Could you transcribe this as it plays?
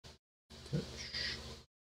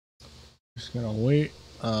just gonna wait.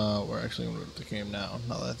 We're actually gonna move the game now.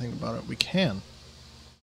 Now that I think about it, we can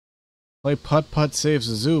play Putt Putt Saves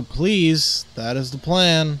the Zoo, please. That is the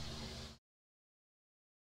plan.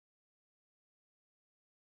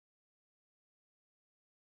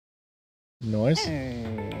 Noise.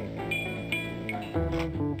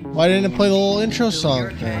 Why didn't it play the little intro song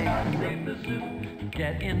thing?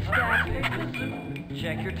 Get in step,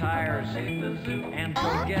 check your tires, and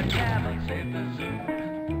forget cabin. Save the zoo.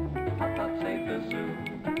 Putt-putt, save the zoo.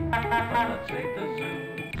 Putt-putt, save the zoo.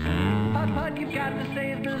 Putt-putt, you've got to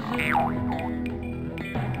save the zoo.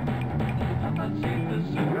 Putt-putt, save the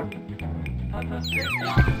zoo. Putt-putt, save the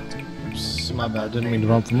zoo. Oops, my bad. Didn't mean to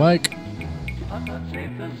bump the mic. Putt-putt,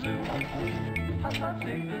 save the zoo. Putt-putt,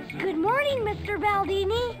 save the zoo. Good morning, Mr.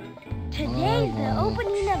 Baldini. Today's the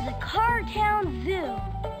opening of the Cartown Zoo.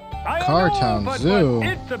 Cartown Zoo? But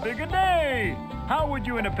it's a bigger day. How would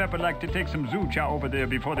you and a Pepper like to take some zoo chow over there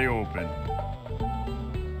before they open?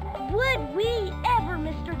 Would we ever,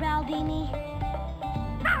 Mr. Baldini?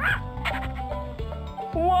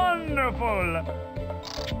 Wonderful.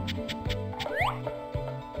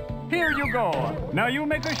 Here you go. Now you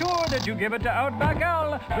make sure that you give it to Outback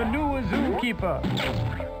Al, the new zookeeper.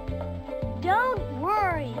 Don't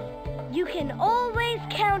worry. You can always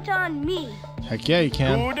count on me. Heck yeah, you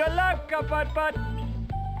can. Good luck, Putt-putt.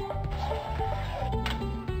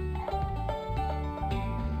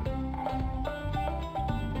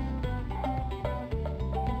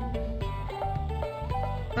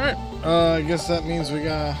 Alright, I guess that means we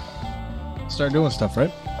gotta start doing stuff,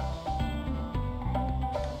 right?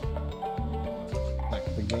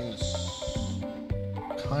 Like, the game is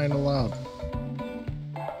kinda loud.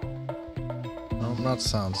 No, not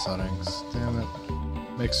sound settings. Damn it.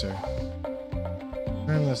 Mixer.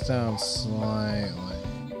 Turn this down slightly.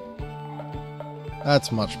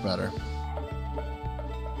 That's much better.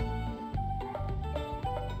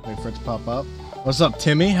 Wait for it to pop up. What's up,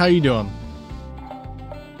 Timmy? How you doing?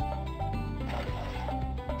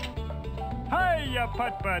 Hiya,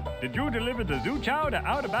 Putt-putt. Did you deliver the zoo chow to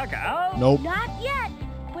Outback Al? Nope. Not yet,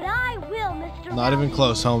 but I will, Mr. Not even Baldini.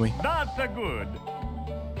 close, homie. That's a good.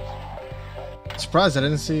 Surprised I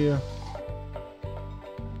didn't see you.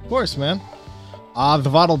 Of course, man. The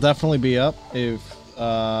VOD will definitely be up if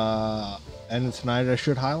and tonight I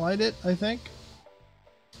should highlight it, I think.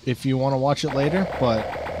 If you want to watch it later, but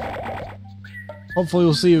hopefully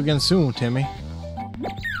we'll see you again soon, Timmy.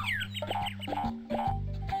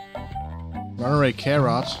 Runaway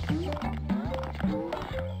carrots.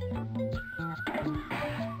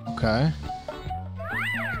 Okay.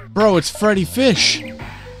 Bro, it's Freddy Fish.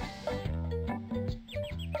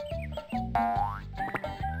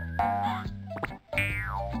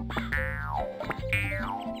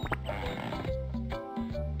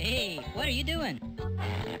 Hey, what are you doing?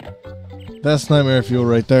 That's nightmare fuel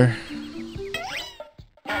right there.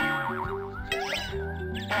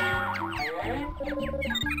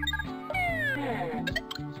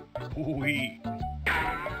 Wee.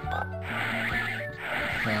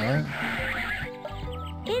 Alright.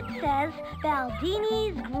 It says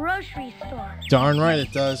Baldini's Grocery Store. Darn right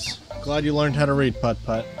it does. Glad you learned how to read, Putt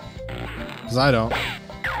Putt. Because I don't.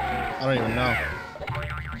 I don't even know.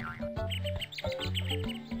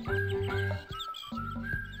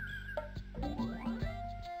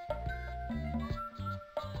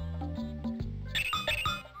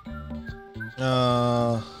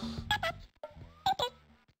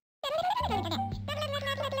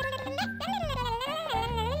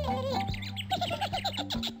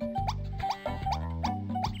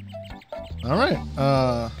 Alright,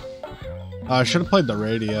 I should have played the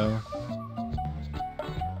radio.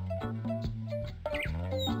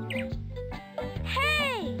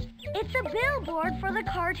 Hey, it's a billboard for the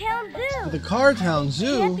Cartown Zoo. The Cartown Can't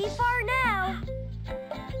Zoo? be far now.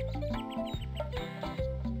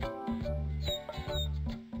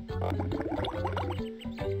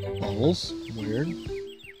 Bubbles. Weird.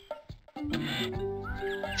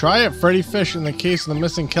 Try it, Freddy Fish in the case of the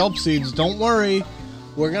missing kelp seeds. Don't worry.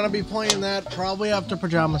 We're gonna be playing that probably after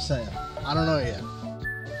Pajama Sam. I don't know yet.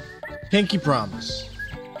 Pinky promise.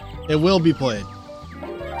 It will be played.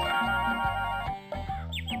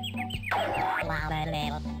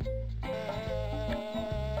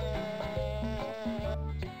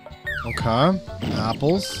 Okay.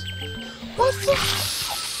 Apples. What the?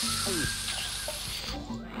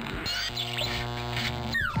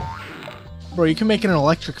 Bro, you can make an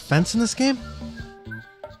electric fence in this game?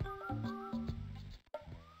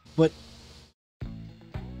 But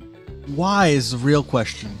why is the real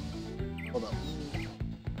question. Hold up.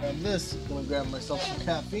 Grab this. I'm gonna grab myself some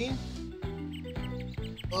caffeine.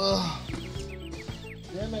 Ugh.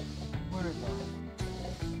 Damn it. Where did it go?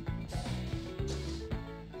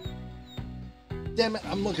 Damn it,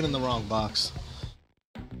 I'm looking in the wrong box.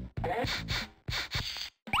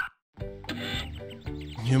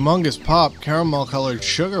 Humongous Pop, caramel colored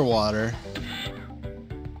sugar water.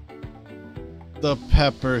 The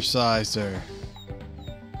pepper sizer.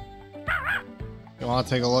 You want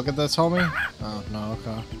to take a look at this, homie? Oh, no,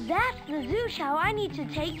 okay. That's the zoo show I need to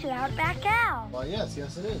take to Outback Al. Well, yes,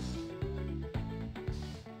 it is.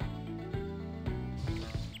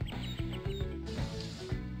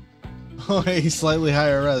 Oh, hey, slightly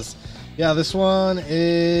higher res. Yeah, this one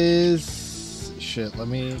is... Shit, let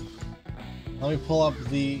me pull up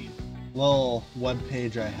the little web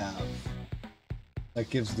page I have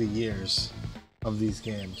that gives the years of these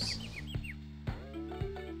games.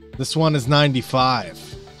 This one is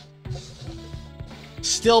 95.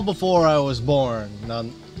 Still before I was born,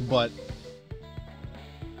 but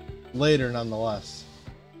later nonetheless.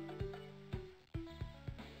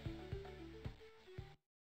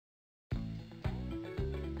 I'm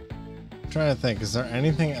trying to think, is there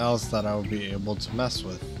anything else that I would be able to mess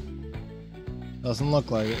with? Doesn't look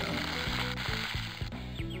like it.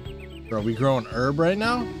 Bro, we growing herb right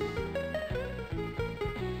now?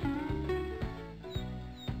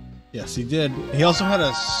 Yes, he did. He also had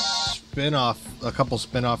a couple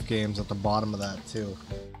spin-off games at the bottom of that too.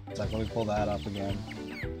 It's like, let me pull that up again.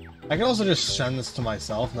 I can also just send this to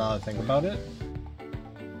myself now that I think about it.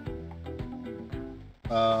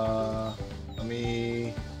 Let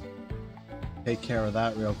me take care of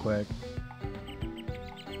that real quick.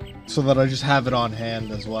 So that I just have it on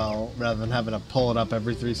hand as well, rather than having to pull it up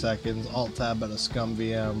every 3 seconds, Alt-tab at a scum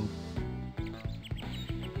VM.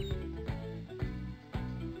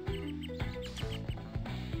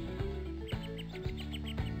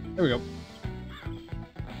 There we go.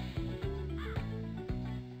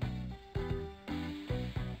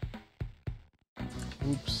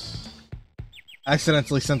 Oops.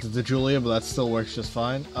 Accidentally sent it to Julia, but that still works just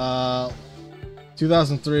fine.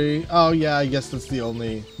 2003. Oh yeah, I guess that's the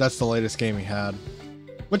latest game he had.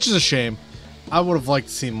 Which is a shame. I would have liked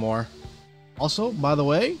to see more. Also, by the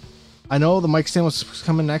way, I know the mic stand was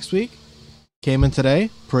coming next week. Came in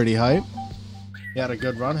today. Pretty hype. He had a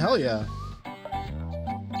good run. Hell yeah.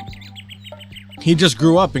 He just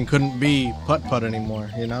grew up and couldn't be putt-putt anymore,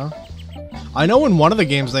 you know? I know in one of the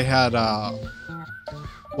games they had,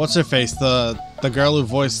 what's her face? The girl who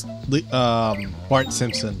voiced Bart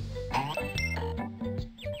Simpson.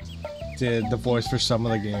 Did the voice for some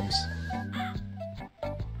of the games.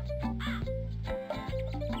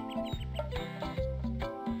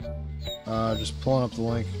 Just pulling up the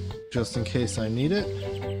link just in case I need it.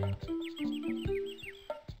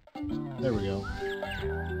 There we go.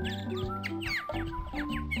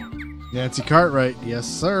 Nancy Cartwright, yes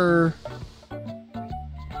sir.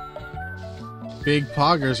 Big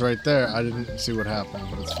poggers right there. I didn't see what happened,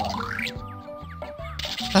 but it's fine.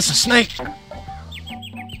 That's a snake!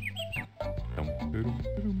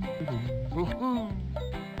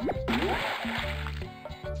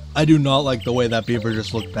 I do not like the way that beaver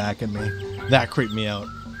just looked back at me. That creeped me out.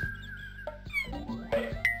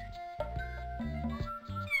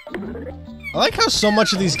 I like how so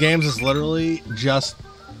much of these games is literally just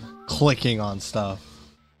clicking on stuff.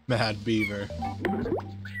 Mad Beaver.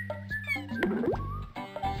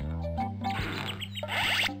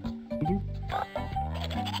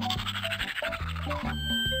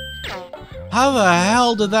 How the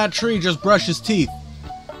hell did that tree just brush his teeth?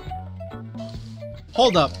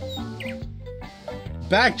 Hold up.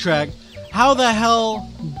 Backtrack. How the hell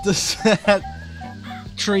does that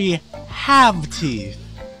tree have teeth?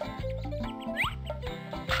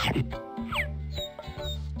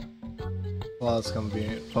 Well, it's gonna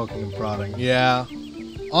be poking and prodding. Yeah.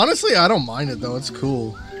 Honestly, I don't mind it though. It's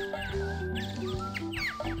cool.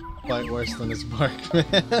 Quite worse than his bark,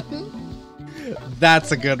 man.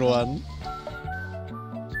 That's a good one.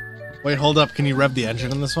 Wait, hold up. Can you rev the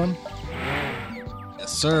engine in this one?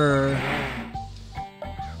 Yes, sir.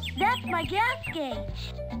 That's my gas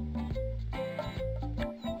gauge.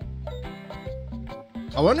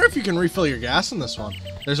 I wonder if you can refill your gas in this one.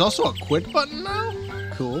 There's also a quit button now?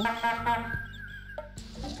 Cool.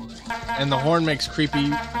 And the horn makes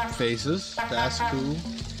creepy faces. That's cool.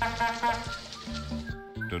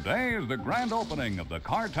 Today is the grand opening of the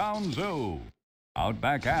Cartown Zoo.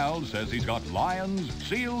 Outback Al says he's got lions,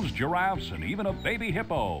 seals, giraffes, and even a baby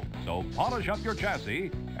hippo. So polish up your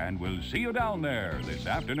chassis, and we'll see you down there this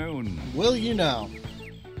afternoon. Will you now?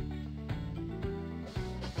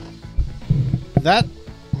 That...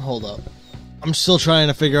 Hold up. I'm still trying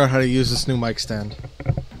to figure out how to use this new mic stand.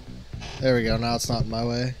 There we go. Now it's not in my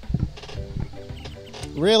way.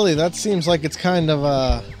 Really, that seems like it's kind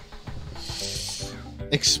of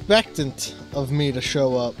expectant of me to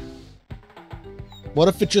show up. What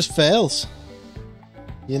if it just fails?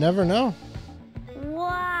 You never know.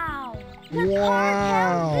 Wow. The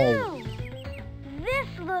Wow. Cartown Zoo.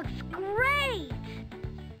 This looks great.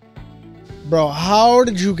 Bro, how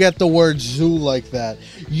did you get the word zoo like that?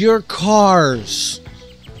 Your cars.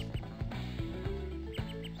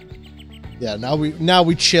 Yeah, now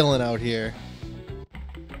we chilling out here.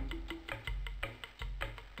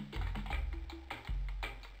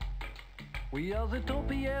 We are the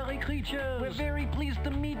topiary creatures. We're very pleased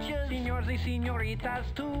to meet you, senors and senoritas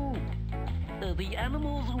too. The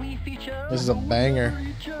animals we feature. This is a banger.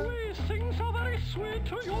 We sing so very sweet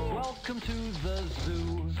to you. Welcome to the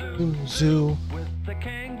zoo. Zoo. With the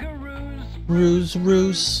kangaroos.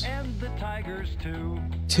 Roos. And the tigers too.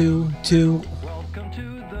 Two. Welcome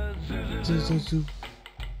to the zoo.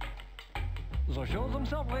 So show them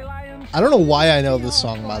selfly lions. I don't know why I know this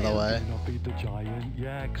song, by the way. Not beat the giant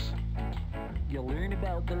yaks. You'll learn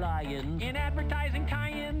about the lions in advertising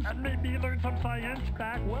tie-ins, and maybe learn some science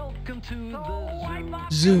back. Welcome to the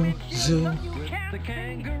zoo. Zoo. With the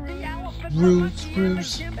kangaroos,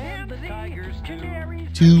 Roos. and the tigers too.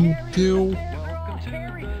 Two. Welcome to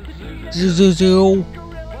the zoo. Zoo.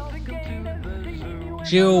 Welcome to the zoo.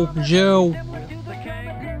 Zoo. With the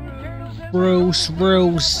kangaroos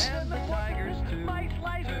Roos. and the tigers too. My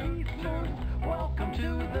slice beef zoo. Welcome to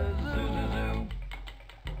the zoo.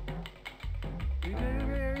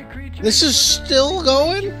 This is still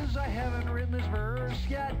going? I haven't written this verse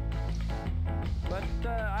yet, but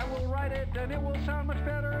I will write it, and it will sound much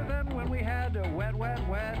better than when we had a wet.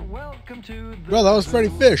 Welcome to the Bro, that was Freddy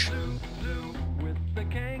Fish. zoo with the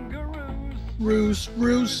kangaroos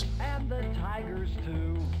Roos. and the tigers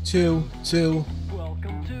too. Two.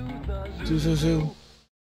 Welcome to the zoo. Zoo.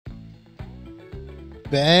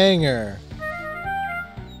 Banger.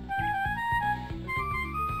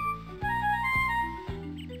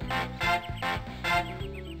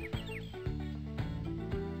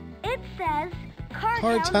 It says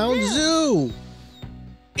Cartown Zoo.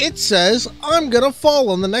 It says I'm gonna fall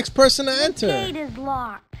on the next person to The enter. gate is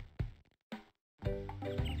locked.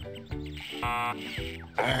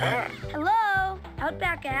 Hello,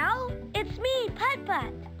 Outback Al? It's me, Putt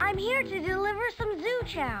Putt. I'm here to deliver some zoo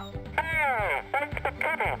chow.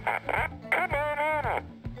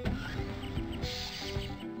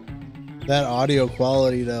 That audio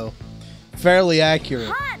quality, though, fairly accurate.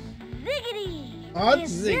 Hot ziggity! Hot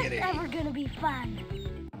Is ziggity. this ever gonna be fun?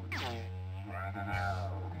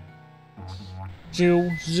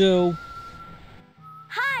 Zoo.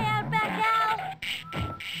 Hi, Outback Al.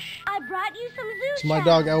 I brought you some zoo It's my chow.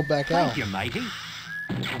 dog Outback Al. Thank you, matey.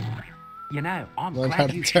 You know, I'm Learned how glad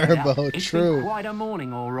to you showed turbo, up. It's true. been quite a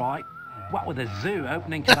morning, all right. What with the zoo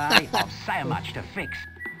opening today, I've so much to fix.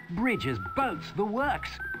 Bridges, boats, the works.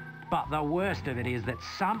 But the worst of it is that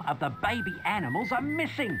some of the baby animals are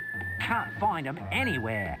missing. Can't find them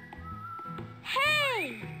anywhere.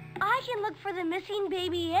 Hey! I can look for the missing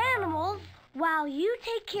baby animals while you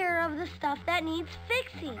take care of the stuff that needs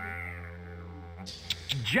fixing.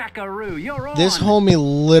 Jackaroo, you're on. This homie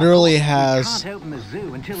literally We has can't open the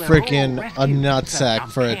zoo until they're frickin' all a rescued, nutsack so I'm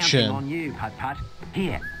for a counting chin. on you, Putt Putt.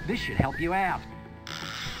 Here, this should help you out.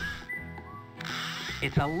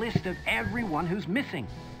 It's a list of everyone who's missing.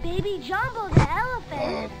 Baby Jumbo the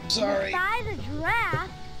elephant, sorry. Masai the giraffe,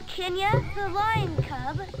 Kenya the lion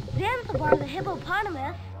cub, Zanzibar the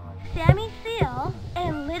hippopotamus, Sammy Seal,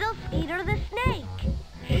 and Little Skeeter the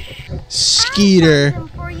snake. Skeeter. I'll find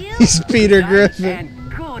them for you. He's Peter Okay, Griffin.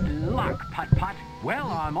 And good luck, Putt Putt. Well,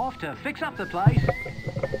 I'm off to fix up the place.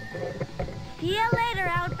 See you later,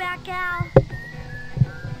 Outback Al.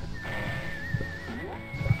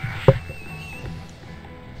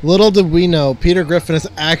 Little did we know, Peter Griffin is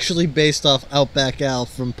actually based off Outback Al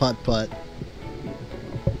from Putt Putt.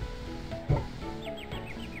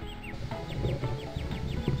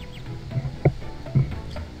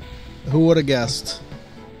 Who would have guessed?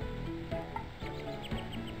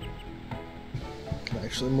 Can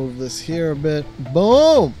actually move this here a bit.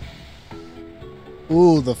 Boom!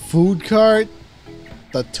 Ooh, the food cart,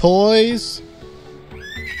 the toys.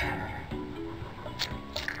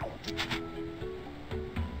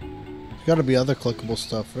 Gotta be other clickable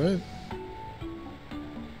stuff, right?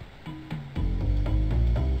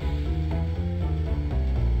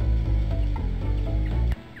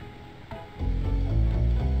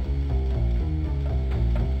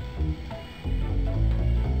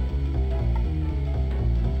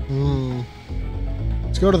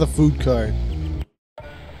 Let's go to the food cart.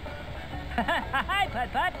 Hi,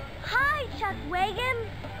 Putt Putt. Hi, Chuck Wagon.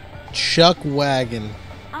 Chuck Wagon.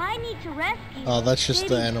 I need to rescue. Oh, that's just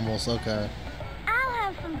the baby. animals. Okay. I'll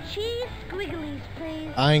have some cheese squigglies, please.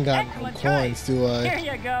 I ain't got no Excellent coins, choice. do I?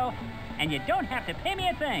 Here you go. And you don't have to pay me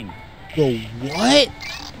a thing. The what?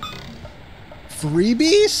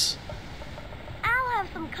 Freebies? I'll have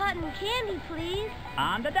some cotton candy, please.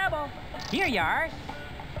 On the double. Here you are.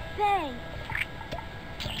 Thanks.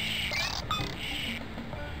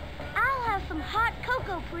 I'll have some hot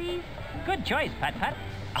cocoa, please. Good choice, Put Put.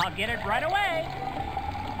 I'll get it right away.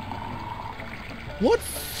 What?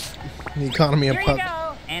 The economy of Here you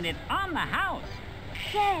pup. go. And it's on the house.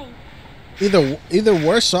 Thanks. Either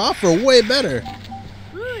worse off or way better.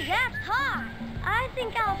 Ooh, that's hot. I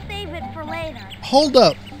think I'll save it for later. Hold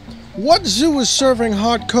up. What zoo is serving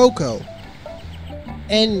hot cocoa?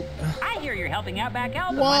 And I hear you're helping Outback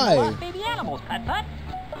Al to Why? find the lost baby animals, Put Put.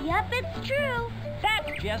 Yep, it's true.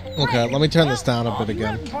 That's just okay, great. let me turn this Well, down a I'll bit be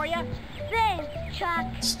again. rooting for you. Thanks, Chuck.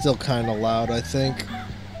 Still kind of loud, I think.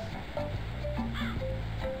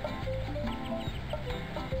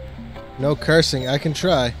 No cursing. I can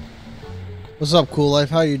try. What's up, Cool Life?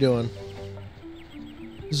 How you doing?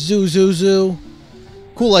 Zoo, zoo, zoo.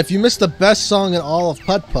 Cool Life, you missed the best song in all of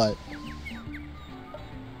Putt Putt.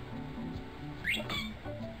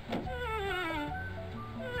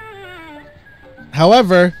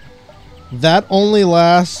 However, that only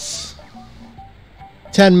lasts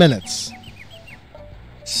 10 minutes.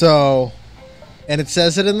 So, and it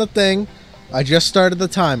says it in the thing. I just started the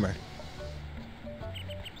timer.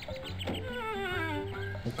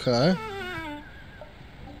 Okay.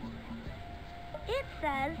 It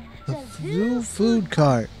says The the Zoo Food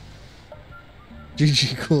Cart.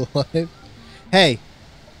 GG Cool Life. Hey,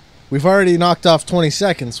 we've already knocked off 20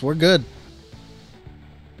 seconds. We're good.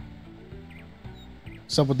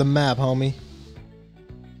 What's up with the map, homie?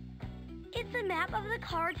 It's a map of the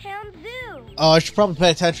Cartown Zoo. Oh, I should probably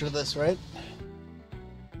pay attention to this, right?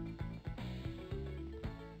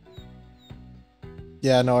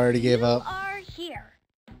 Yeah, no, I already gave up. You are here.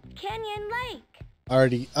 Canyon Lake.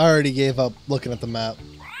 I already gave up looking at the map.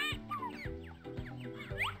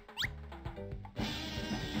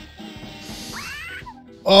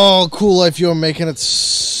 Oh, Cool Life, you're making it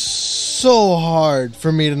so hard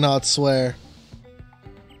for me to not swear.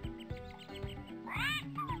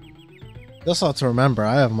 You also have to remember,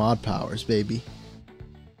 I have mod powers, baby.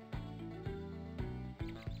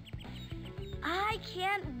 I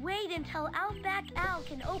can't wait until Outback Al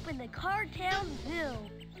can open the Cartown Zoo.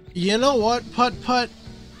 You know what, Putt Putt?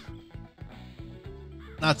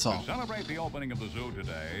 That's all. To celebrate the opening of the zoo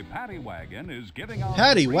today, Paddy Wagon is giving out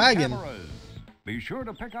Paddy free Wagon? cameras. Be sure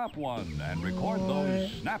to pick up one and record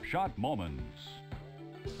those snapshot moments.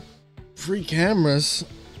 Free cameras.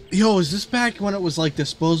 Yo, is this back when it was like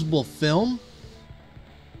disposable film?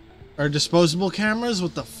 Or disposable cameras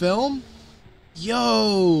with the film?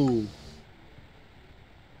 Yo!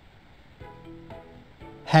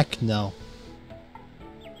 Heck no.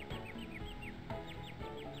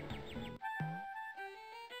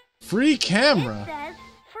 Free It camera? says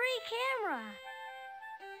free camera.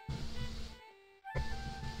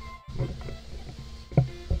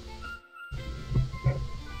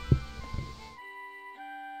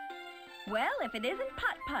 Well, if it isn't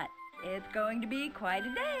Putt Putt, it's going to be quite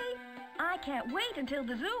a day. I can't wait until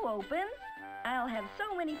the zoo opens. I'll have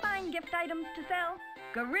so many fine gift items to sell.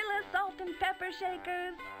 Gorilla salt and pepper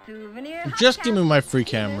shakers, souvenir hot Just give me towels, my free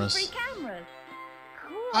even cameras. Free cameras.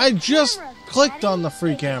 Cool I just cameras, clicked Daddy. on the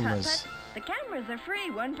free Thank you, Putt cameras. Putt. The cameras are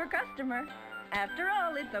free, one per customer. After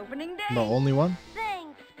all, it's opening day. The only one?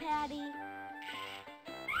 Thanks, Patty.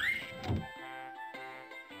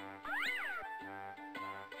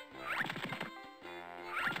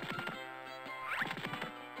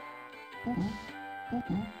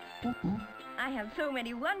 I have so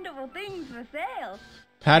many wonderful things for sale.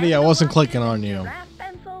 Patty, I Pencil wasn't boxes, clicking on you. Giraffe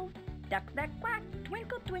pencils, ducks that quack,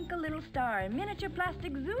 twinkle twinkle little star, miniature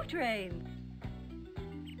plastic zoo trains.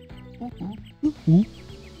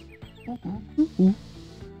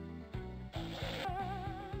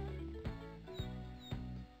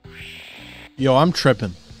 Yo, I'm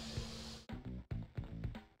tripping.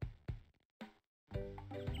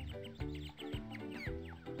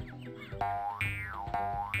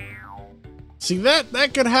 See,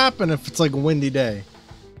 that could happen if it's like a windy day.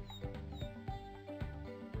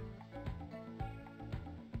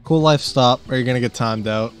 Cool Life, stop, or you're gonna get timed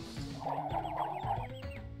out.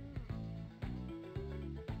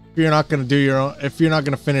 If you're not gonna do your own, if you're not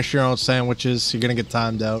gonna finish your own sandwiches, you're gonna get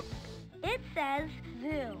timed out. It says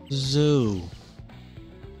zoo. Zoo.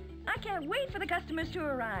 I can't wait for the customers to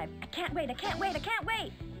arrive. I can't wait, I can't wait, I can't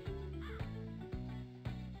wait.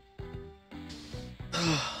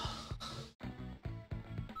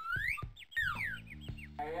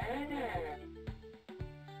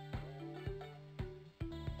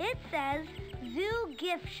 says Zoo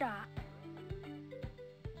Gift Shop.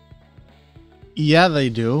 Yeah, they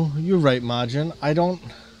do. You're right, Majin. I don't...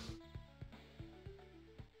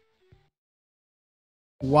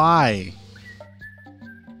 Why?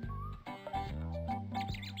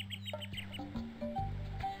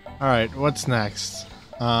 Alright, what's next?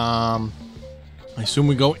 I assume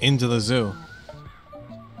we go into the zoo.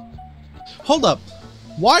 Hold up.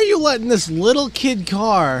 Why are you letting this little kid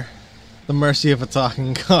car... The mercy of a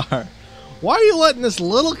talking car. Why are you letting this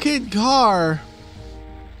little kid car...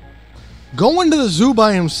 go into the zoo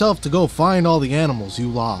by himself to go find all the animals you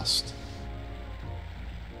lost?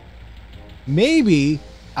 Maybe,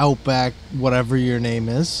 Outback, whatever your name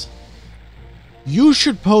is, you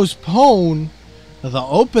should postpone the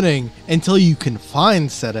opening until you can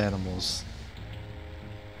find said animals.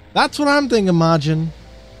 That's what I'm thinking, Majin.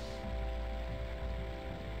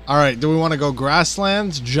 Alright, do we want to go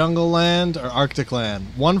Grasslands, Jungle Land, or Arctic Land?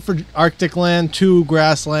 1 for Arctic Land, 2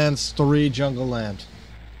 Grasslands, 3 Jungle Land.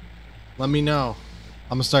 Let me know.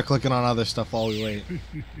 I'm gonna start clicking on other stuff while we wait.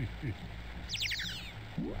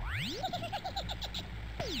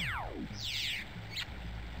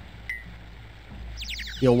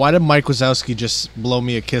 Yo, why did Mike Wazowski just blow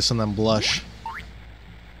me a kiss and then blush?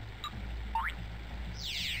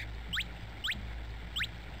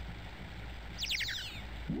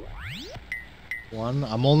 One.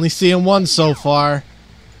 I'm only seeing one so far.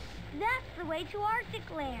 That's the way to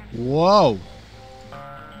Arctic Land. Whoa.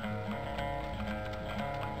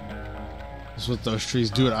 That's what those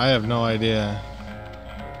trees do. I have no idea.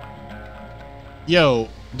 Yo,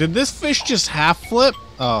 did this fish just half flip?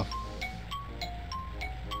 Oh.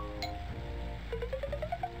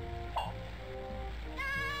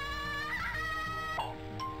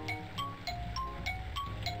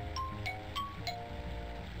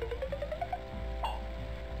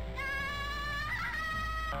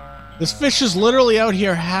 This fish is literally out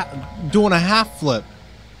here doing a half flip.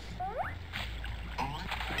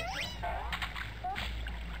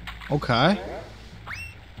 Okay.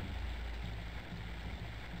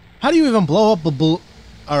 How do you even blow up a balloon?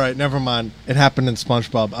 Alright, never mind. It happened in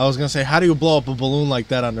SpongeBob. I was gonna say, how do you blow up a balloon like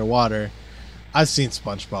that underwater? I've seen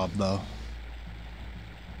SpongeBob, though.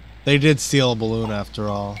 They did steal a balloon after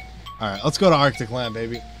all. Alright, let's go to Arctic Land,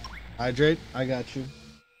 baby. Hydrate. I got you.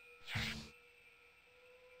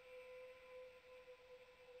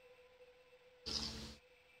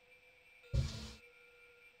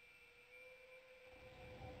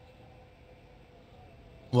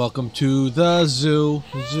 Welcome to the zoo.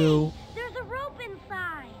 Zoo. There's a rope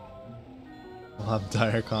inside. Will have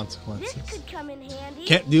dire consequences. This could come in handy.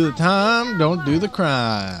 Can't do the time, don't do the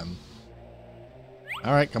crime.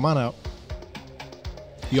 Alright, come on out.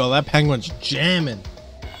 Yo, that penguin's jamming.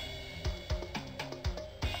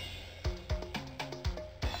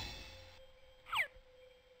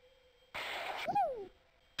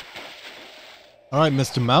 Alright,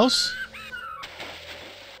 Mr. Mouse.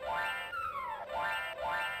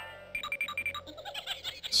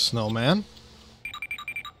 Snowman.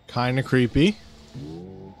 Kinda creepy.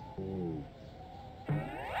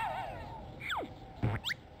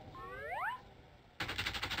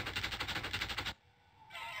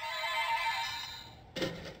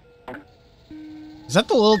 Is that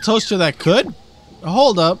the little toaster that could?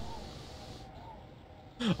 Hold up.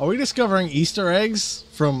 Are we discovering Easter eggs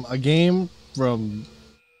from a game from...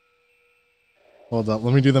 Hold up,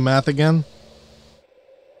 let me do the math again.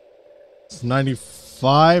 It's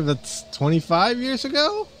 95, that's 25 years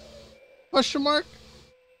ago? Question mark?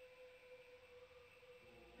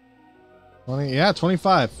 20, yeah,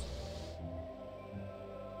 25.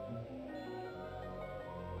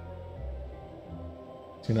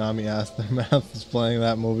 Tsunami Aftermath is playing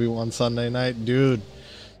that movie one Sunday night. Dude,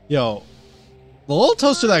 yo, the little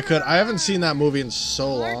toaster that could, I haven't seen that movie in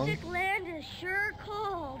so long. Arctic Land is sure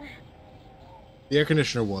cold. The air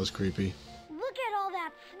conditioner was creepy. Look at all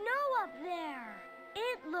that snow up there.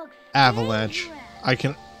 It looks Avalanche.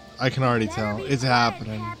 dangerous. I can already Better tell. be It's quiet,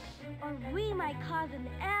 happening. Pep, or we might cause an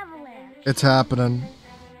avalanche. It's happening.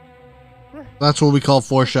 That's what we call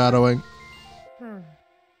foreshadowing.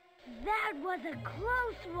 That was a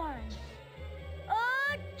close one.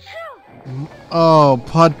 Achoo! Oh,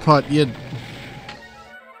 Putt, you...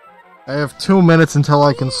 I have 2 minutes until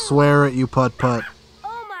I can swear at you, Putt.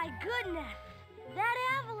 Oh my goodness! That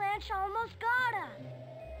avalanche almost got us.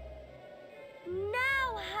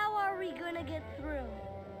 Now how are we gonna get through?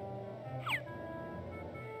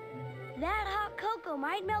 That hot cocoa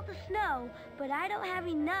might melt the snow, but I don't have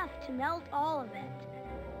enough to melt all of it.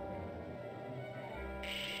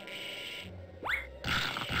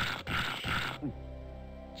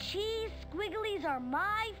 Cheese, squigglies, These are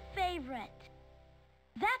my favorite.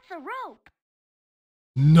 That's a rope.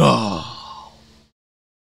 No.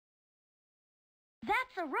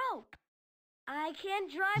 That's a rope. I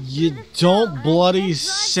can't drive You through the snow. don't I bloody can't drive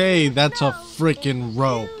say through the that's a snow. freaking It's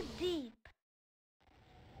rope. too deep.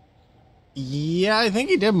 Yeah, I think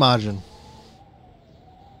he did, Majin.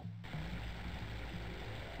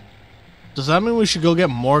 Does that mean we should go get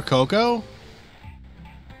more cocoa?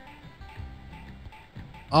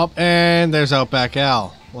 Up, and there's Outback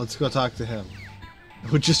Al. Let's go talk to him.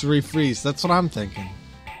 We'll just refreeze. That's what I'm thinking.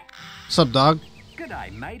 What's up, dog?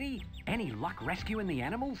 G'day, matey. Any luck rescuing the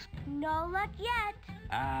animals? No luck yet.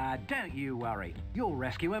 Don't you worry. You'll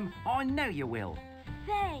rescue them. I know you will.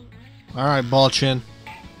 Thanks. Alright, ball chin.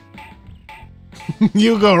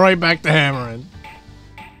 You go right back to hammering.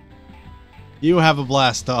 You have a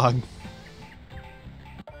blast, dog.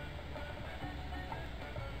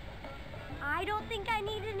 I don't think I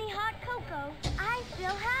need any hot cocoa. I still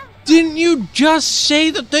have some. Didn't you just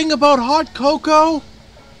say the thing about hot cocoa?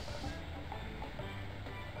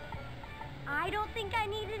 I don't think I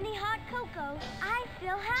need any hot cocoa. I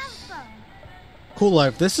still have some. Cool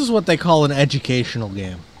Life, this is what they call an educational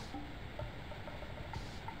game.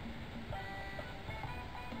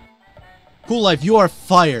 Cool Life, you are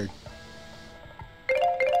fired.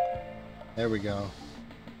 There we go.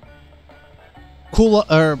 Cool,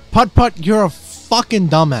 Putt Putt, you're a fucking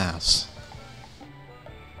dumbass.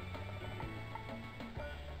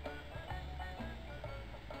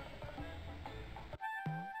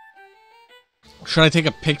 Should I take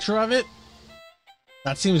a picture of it?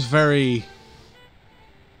 That seems very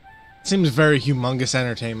humongous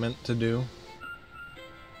entertainment to do.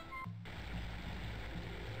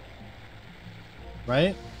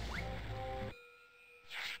 Right?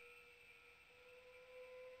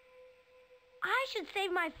 I should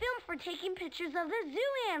save my film for taking pictures of the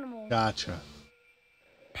zoo animals. Gotcha.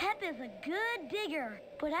 Pep is a good digger,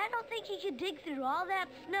 but I don't think he could dig through all that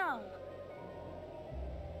snow.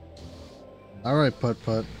 Alright, Putt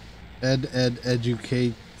Putt.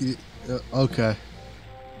 Educate. Okay.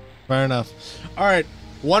 Fair enough. Alright,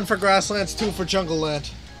 1 for Grasslands, 2 for Jungle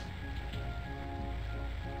Land.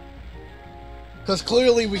 Because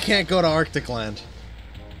clearly we can't go to Arctic Land.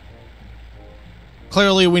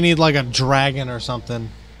 Clearly we need like a dragon or something.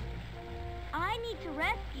 I need to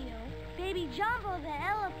rescue Baby Jumbo the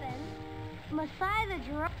elephant, Masai the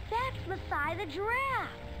giraffe. That's Masai the giraffe.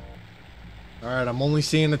 Alright, I'm only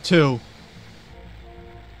seeing a 2.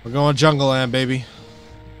 We're going Jungle Land, baby.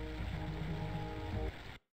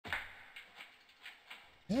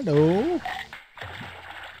 Hello.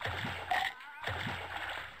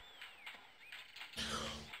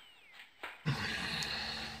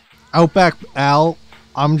 Outback Al,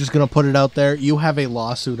 I'm just gonna put it out there. You have a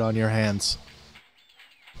lawsuit on your hands.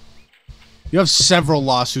 You have several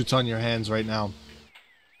lawsuits on your hands right now.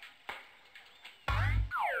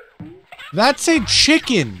 That's a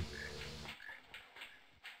chicken.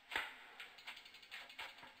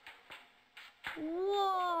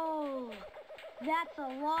 Whoa, that's a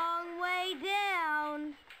long way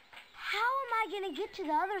down. How am I gonna get to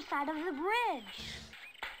the other side of the bridge?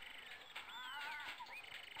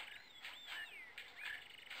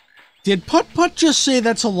 Did Putt Putt just say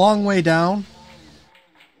that's a long way down?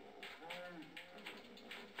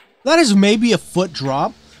 That is maybe a foot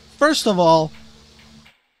drop. First of all,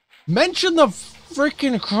 mention the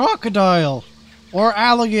freaking crocodile or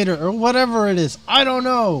alligator or whatever it is. I don't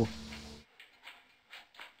know.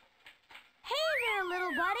 Hey there,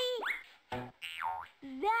 little buddy.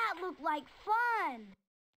 That looked like fun.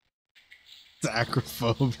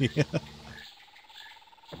 Acrophobia.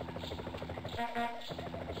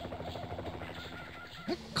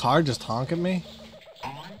 That car just honk at me?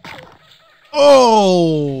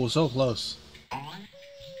 Oh, so close.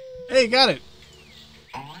 Hey, got it.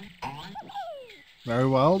 Very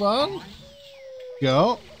well done.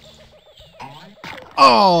 Go.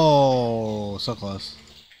 Oh, so close.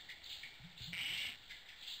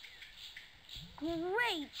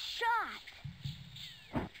 Great shot.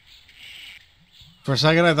 For a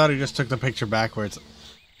second, I thought he just took the picture backwards.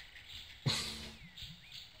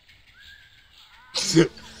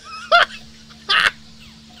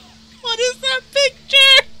 What is that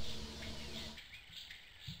picture?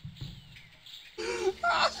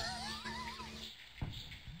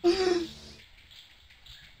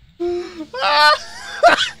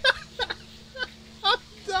 I'm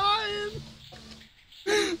dying.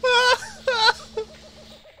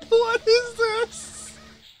 What is this?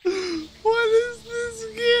 What is this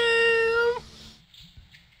game?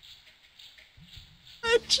 I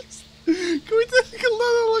just... Can we take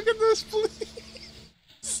another look at this,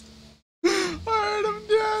 please? Alright,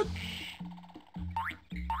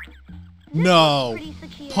 No. Pretty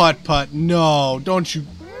secure. Putt putt. No. Don't you.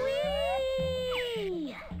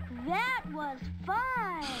 Whee! That was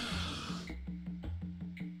fun.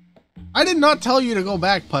 I did not tell you to go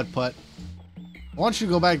back, putt putt. I want you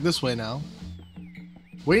to go back this way now.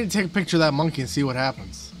 Wait to take a picture of that monkey and see what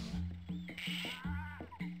happens.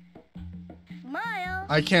 Smile.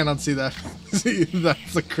 I can't unsee that. See,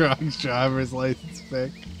 that's the Crocs driver's license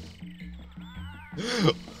pic.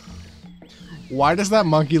 Why does that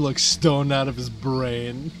monkey look stoned out of his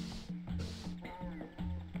brain?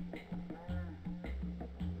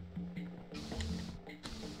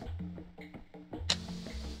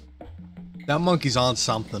 That monkey's on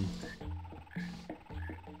something.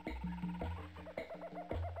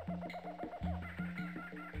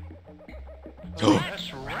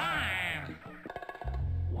 Let's rhyme.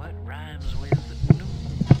 What rhymes with Newton?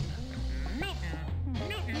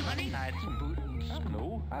 Newton, honey. Nights bootin'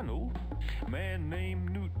 snow. I know. Man named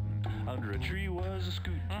Newton under a tree was a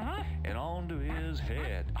scootin', and onto his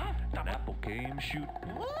head an apple came shooting.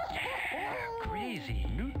 Yeah, crazy.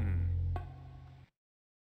 Newton.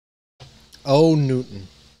 Oh, Newton.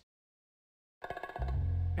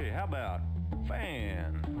 Hey, how about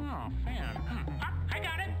fan? Oh, fan. I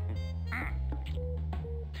got it.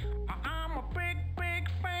 I'm a big, big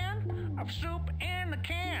fan of soup in the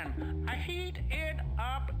can. I heat it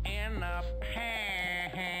up in a pan.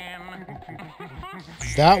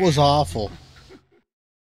 That was awful.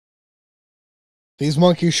 These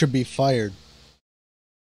monkeys should be fired.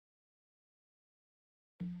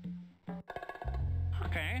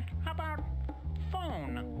 Okay, how about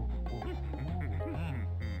phone?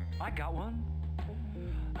 I got one.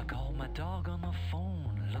 I called my dog on the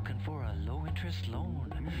phone looking for a low interest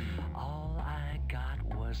loan. All I got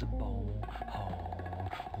was a bone.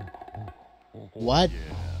 What?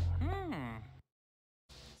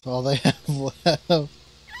 That's all they have left. There's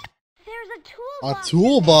a toolbox. A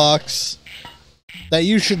toolbox that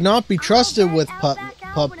you should not be trusted with, I'll back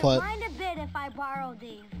out, putt wouldn't putt. mind a bit if I borrowed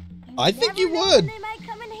these. I think Never you know when would. They might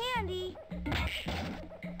come in handy.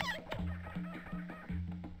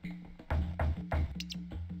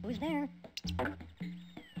 Who's there?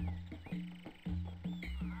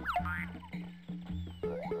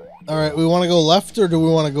 All right, we want to go left or do we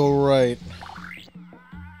want to go right?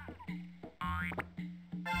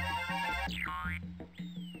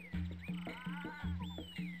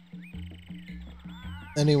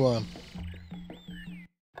 Anyone?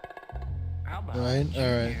 Right,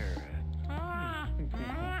 alright.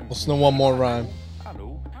 Let's know one more rhyme. I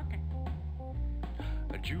know.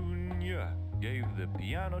 A junior gave the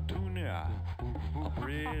piano tuner a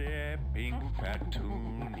pretty pink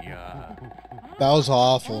petunia. That was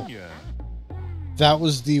awful. Yeah. That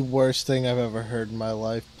was the worst thing I've ever heard in my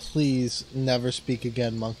life. Please never speak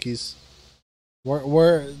again, monkeys.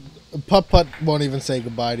 Putt Putt won't even say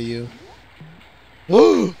goodbye to you.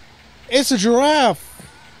 Ooh! It's a giraffe!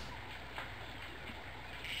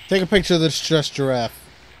 Take a picture of this stressed giraffe.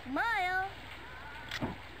 Smile.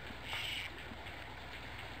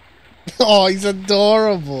 Oh, he's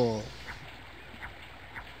adorable.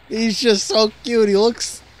 He's just so cute. He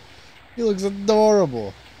looks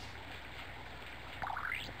adorable.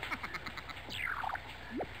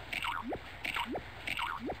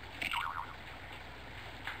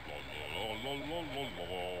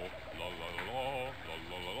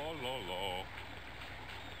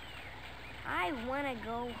 I want to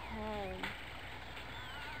go home.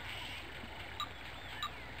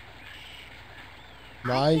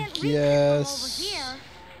 My can't reach it from guess over here.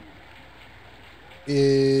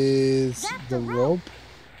 is That's the the rope. rope.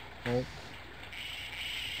 Nope.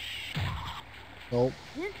 Nope.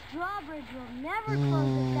 This drawbridge will never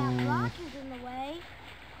close if that rock is in the way.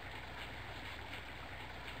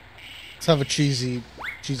 Let's have a cheesy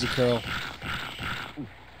curl.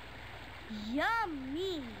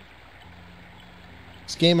 Yummy.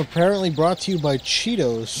 This game apparently brought to you by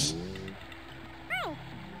Cheetos. Ow.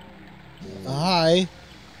 Hi.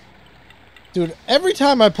 Dude, every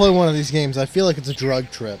time I play one of these games, I feel like it's a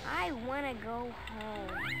drug trip. I want to go home.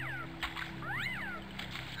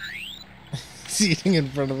 He's eating in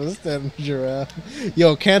front of a standing giraffe.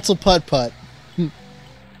 Yo, cancel Putt Putt.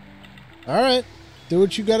 Alright. Do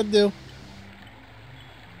what you gotta do.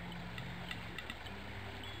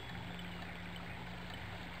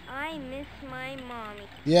 I miss my mommy.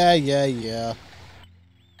 Yeah.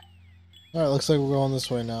 Alright, looks like we're going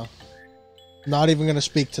this way now. Not even gonna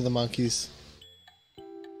speak to the monkeys.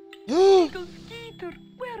 Skeeter,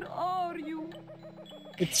 where are you?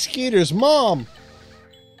 It's Skeeter's mom!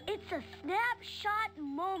 It's a snapshot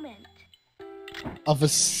moment. Of a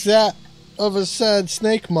sad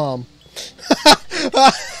snake mom.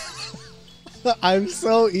 I'm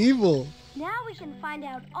so evil. Now we can find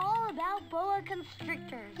out all about boa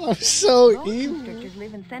constrictors. I'm so Boa evil. constrictors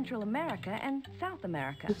live in Central America and South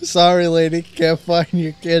America. Sorry, lady. Can't find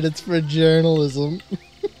your kid. It's for journalism.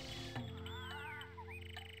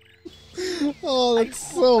 Oh,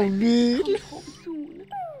 that's so mean.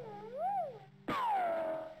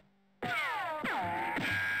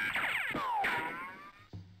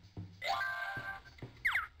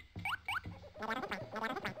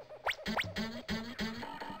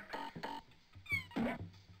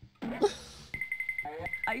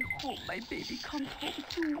 I hope my baby comes home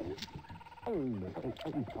soon.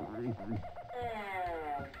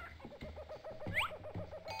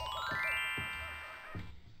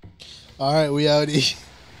 All right, we outie.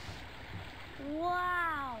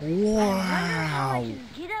 Wow. I Wow. wonder how I can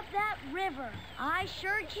get up that river. I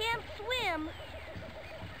sure can't swim.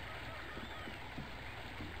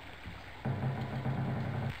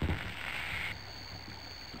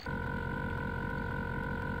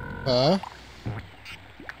 Huh?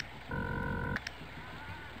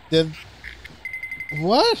 Did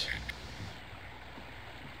what?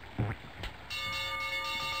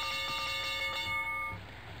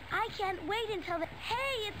 I can't wait until the...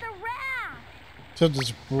 Hey, it's a raft! Except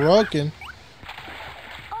it's broken.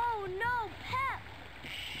 Oh no, Pep!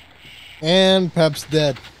 And Pep's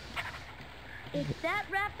dead. If that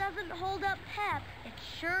raft doesn't hold up Pep,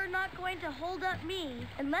 it's sure not going to hold up me,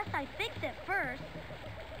 unless I fix it first.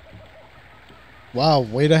 Wow,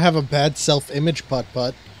 way to have a bad self-image,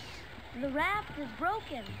 Putt-Putt. The raft is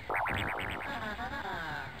broken.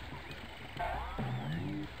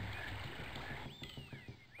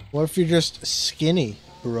 What if you're just skinny,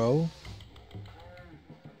 bro?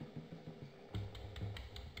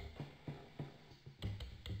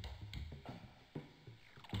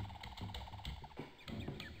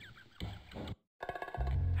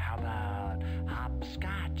 How about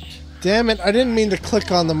hopscotch? Damn it, I didn't mean to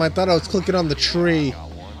click on them. I thought I was clicking on the tree.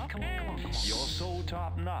 Come on. You're so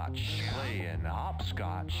top notch, playing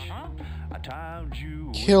hopscotch. I timed you.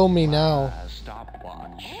 Kill me with now. my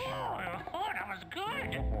Stopwatch. Oh, that was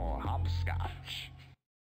good. Oh, hopscotch.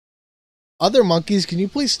 Other monkeys, can you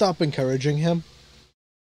please stop encouraging him?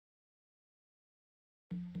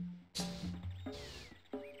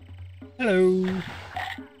 Hello.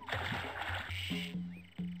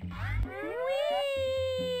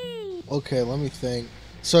 Whee! Okay, let me think.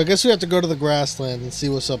 So I guess we have to go to the grassland and see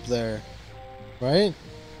what's up there. Right?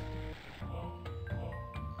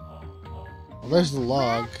 Well, there's the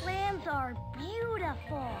log. Grasslands are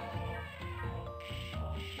beautiful.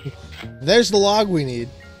 There's the log we need.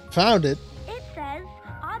 Found it. It says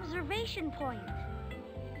observation point.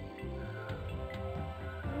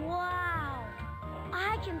 Wow.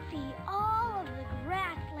 I can see all of the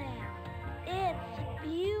grassland. It's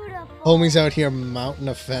beautiful. Homie's out here mounting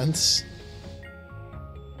a fence.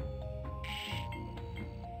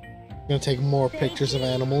 Gonna take more pictures of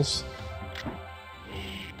animals.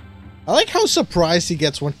 I like how surprised he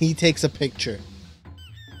gets when he takes a picture.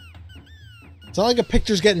 It's not like a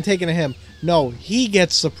picture's getting taken of him. No, he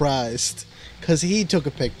gets surprised because he took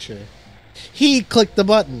a picture. He clicked the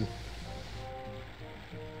button.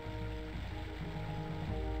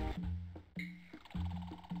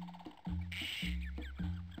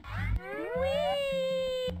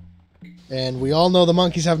 Whee! And we all know the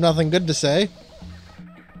monkeys have nothing good to say.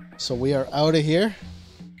 So we are out of here.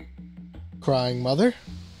 Crying mother.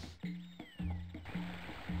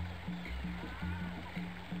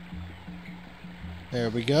 There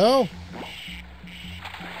we go.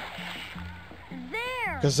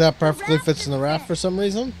 There. Because that The perfectly raft fits in the is raft for there. some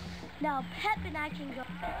reason. Now Pep and I can go.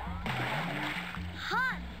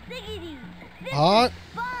 Hot ziggity. This Hot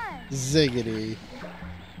is fun. ziggity.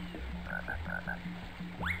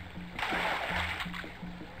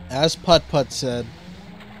 As Putt-Putt said,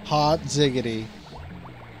 hot ziggity.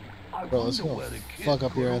 Bro, let's go fuck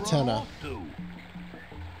up your antenna.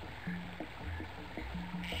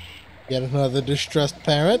 Get another distressed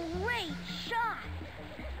parent. Great shot.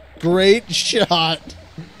 Great shot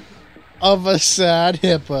of a sad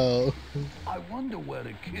hippo. I wonder where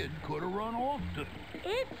the kid could have run off to.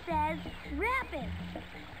 It says rapids.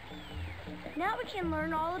 Now we can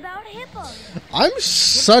learn all about hippos. I'm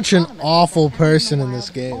such an awful person in this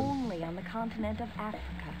game. Only on the continent of Africa.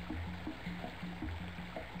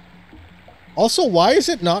 Also, why is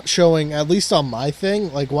it not showing, at least on my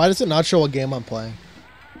thing, like, why does it not show a game I'm playing?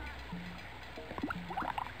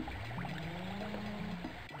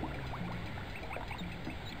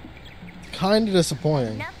 Kind of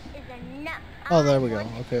disappointing. Enough is enough. Oh, there we I go.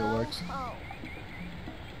 want Okay, it to go works. home.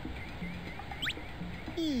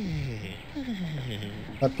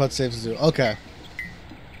 Putt saves the zoo. Okay.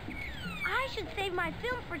 I should save my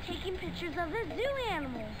film for taking pictures of the zoo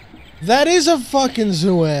animals. That is a fucking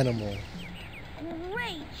zoo animal.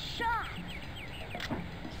 Great shot.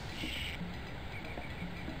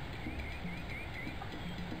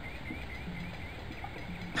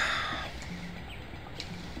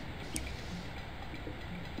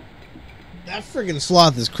 That friggin'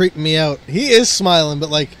 sloth is creeping me out. He is smiling, but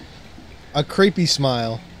like a creepy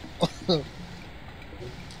smile.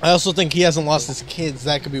 I also think he hasn't lost his kids.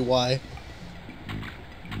 That could be why.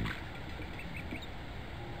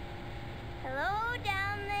 Hello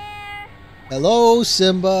down there. Hello,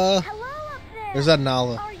 Simba. Hello up there. There's that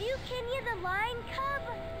Nala. Are you Kenya the lion cub?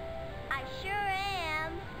 I sure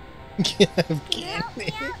am. Yeah, Can you help me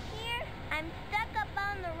out here? I'm stuck up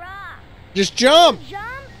on the rock. just jump. Jump?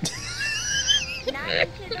 Not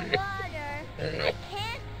into the water. I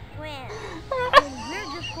can't swim. And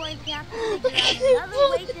we're just going to have to figure out another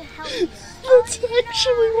way to help you. That's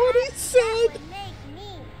actually what he said. That would make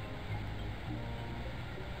me.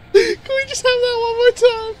 Can we just have that one more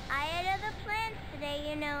time? I had other plans today,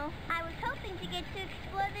 you know. I was hoping to get to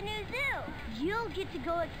explore the new zoo. You'll get to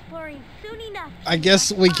go exploring soon enough. I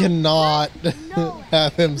guess we cannot No.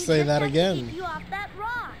 have him We say just that have to again. keep you off that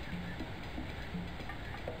rock.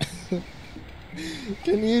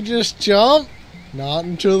 Can you just jump? Not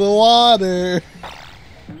into the water.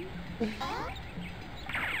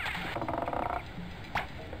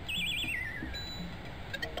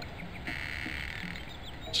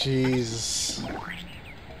 Jesus.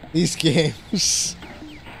 These games.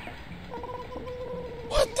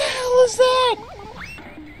 What the hell is that?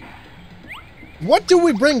 What do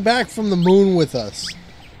we bring back from the moon with us?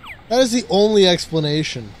 That is the only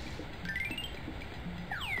explanation.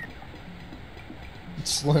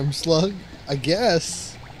 Slurm slug? I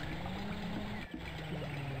guess.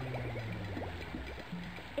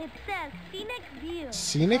 It says scenic view.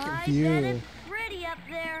 Scenic I view. bet it's pretty up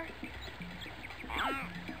there.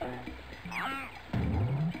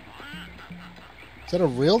 Is that a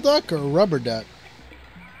real duck or a rubber duck?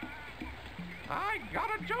 I got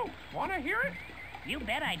a joke. Want to hear it? You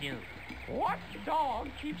bet I do. What dog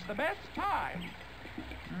keeps the best time?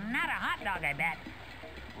 Not a hot dog, I bet.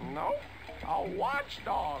 No, a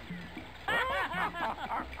watchdog. I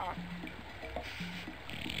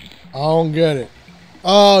don't get it.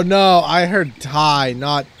 Oh no, I heard tie,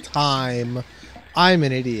 not time. I'm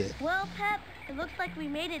an idiot. Well, Pep, it looks like we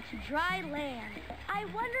made it to dry land. I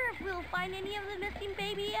wonder if we'll find any of the missing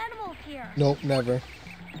baby animals here. Nope, never.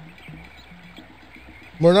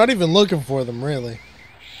 We're not even looking for them, really.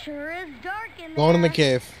 Sure is dark in there. Going in the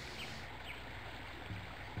cave.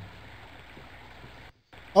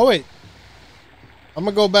 Oh wait. I'm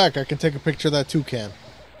gonna go back. I can take a picture of that toucan.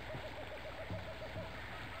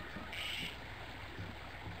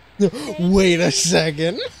 Wait a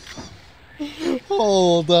second.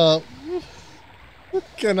 Hold up.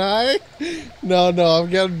 Can I? No, I'm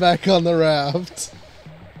getting back on the raft.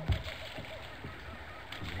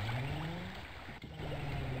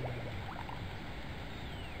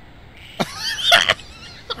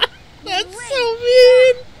 That's so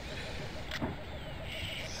mean.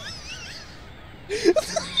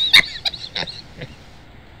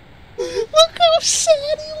 Look how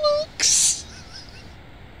sad he looks.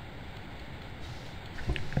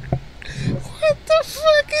 What the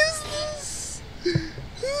fuck is this?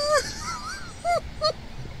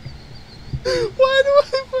 Why do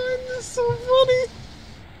I find this so funny?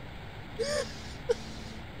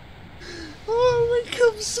 Oh, my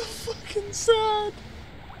cub's so fucking sad.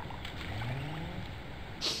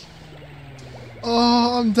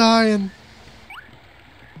 Oh, I'm dying.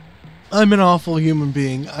 I'm an awful human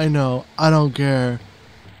being. I know. I don't care.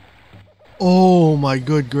 Oh, my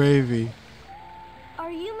good gravy.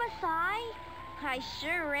 Are you Masai? I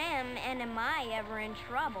sure am, and am I ever in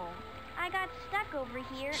trouble? I got stuck over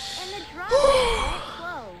here, and the drop won't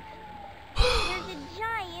close. There's a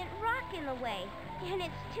giant rock in the way, and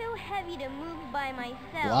it's too heavy to move by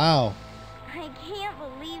myself. Wow. I can't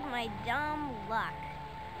believe my dumb luck.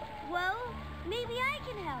 Well, maybe I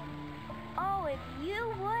can help. Oh, if you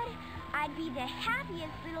would, I'd be the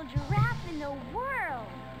happiest little giraffe in the world.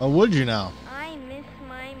 Oh, would you now? I miss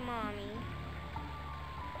my mommy.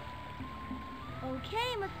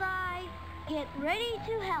 Okay, Masai, get ready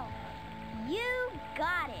to help. You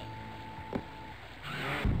got it.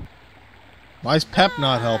 Why is Pep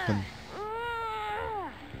not helping?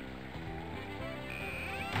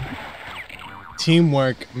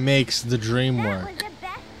 Teamwork makes the dream That work. was the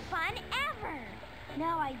best fun ever.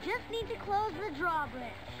 Now I just need to close the drawbridge.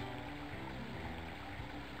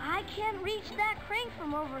 I can't reach that crank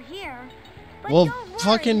from over here. But Well, don't worry,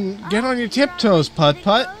 fucking get I'll on your figure out tiptoes, where Putt it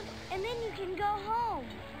Putt. goes, and then you can go home.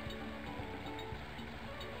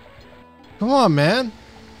 Come on, man.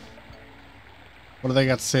 What do they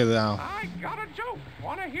got to say now? I got a joke.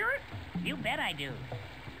 Wanna hear it? You bet I do.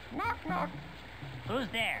 Knock, knock. Who's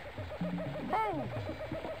there? Boo.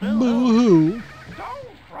 Boo-hoo. Don't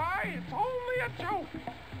cry. It's only a joke.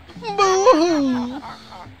 Boo-hoo.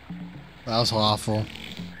 That was awful.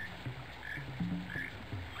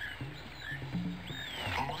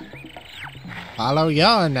 Follow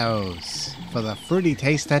your nose for the fruity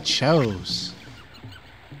taste that shows.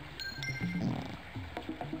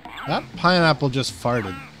 That pineapple just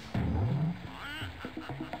farted.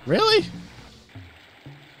 Really?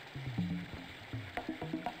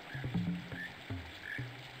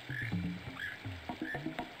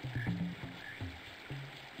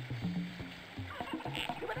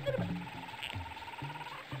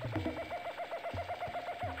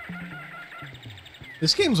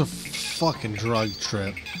 This game's a fucking drug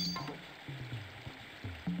trip.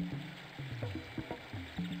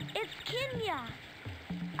 It's Kenya.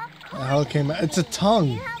 Of The course. hell came out? It's a Can tongue.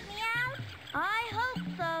 you help me out? I hope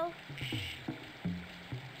so.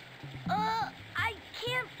 I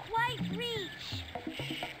can't quite reach.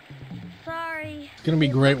 Sorry. It's gonna be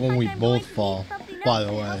great when we Looks like I'm both going to fall, need something by else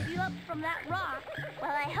the to way. help you up from that rock.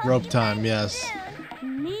 Well, I hope Rope you time, guys yes. do.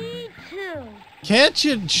 Me too. Can't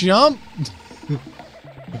you jump?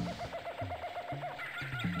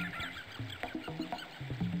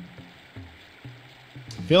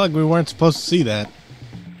 I feel like we weren't supposed to see that.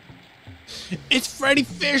 It's Freddy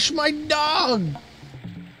Fish, my dog!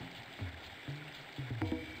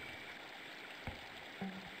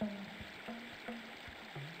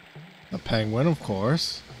 A penguin, of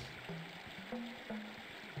course.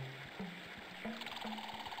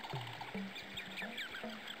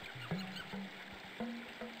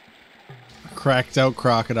 Cracked out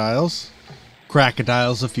crocodiles.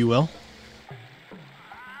 Crocodiles, if you will.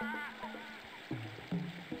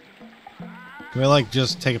 Can we, like,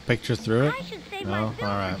 just take a picture through it? I should save No? my film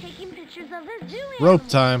Alright. for taking pictures of the zoo Rope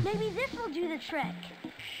animals. time. Maybe this will do the trick.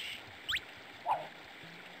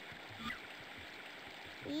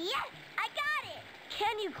 Yes, I got it.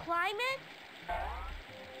 Can you climb it?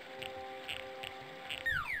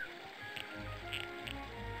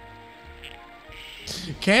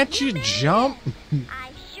 Can't you jump?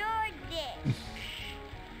 I sure did.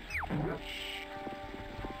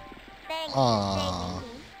 Thanks Aw. for saving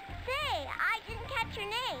me. Say, I didn't catch your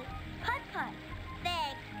name. Putt Putt.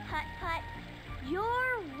 Thanks, Putt Putt.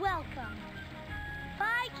 You're welcome.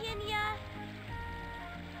 Bye, Kenya.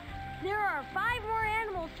 There are 5 more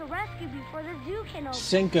animals to rescue before the zoo can open.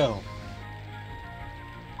 Cinco.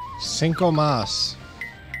 Cinco mas.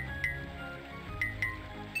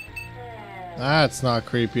 That's not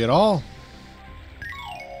creepy at all.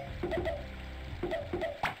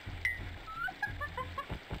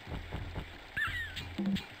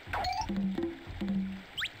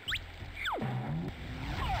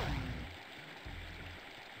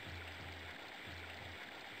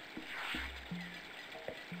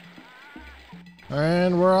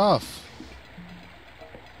 And we're off.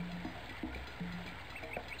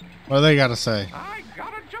 What do they gotta say? I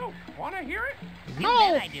got a joke. Wanna hear it? You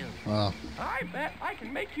bet I do. Oh, I bet I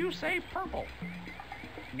can make you say purple.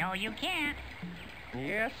 No, you can't.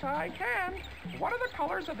 Yes, I can. What are the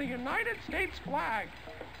colors of the United States flag?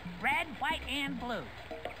 Red, white, and blue.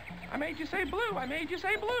 I made you say blue. I made you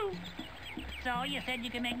say blue. So you said you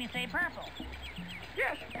could make me say purple.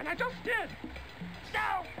 Yes, and I just did.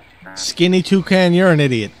 No. Skinny Toucan, you're an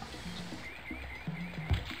idiot.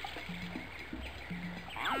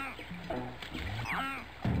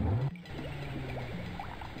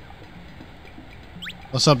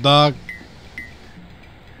 What's up, dog?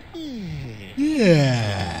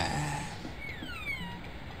 Yeah.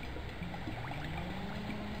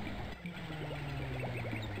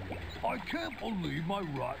 I can't believe my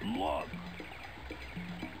rotten luck.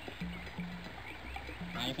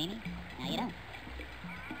 Now you see me? Now you don't.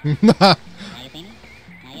 Nice. Now you see me?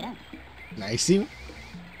 Now you don't. Nicey.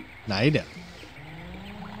 Naida.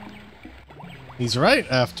 He's right,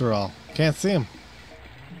 after all. Can't see him.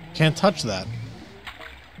 Can't touch that.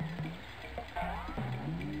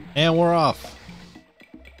 And we're off.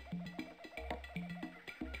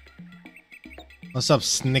 What's up,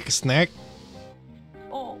 Snick Snack?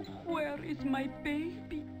 Oh, where is my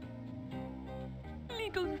baby?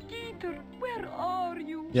 Little Skeeter, where are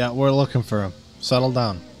you? Yeah, we're looking for him. Settle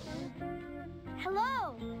down.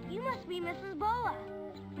 Hello, you must be Mrs. Boa.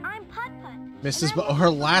 I'm Putt Putt. Mrs. and I'm Bo her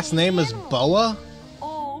looking for last the name is animals. Boa?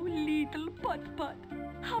 Oh, little Putt Putt,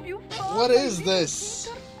 have you found What my is little this?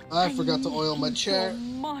 Skeeter? I forgot to oil my chair. So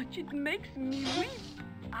much, it makes me weep.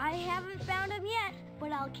 I haven't found him yet,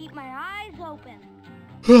 but I'll keep my eyes open.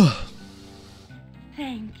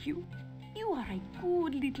 Thank you. You are a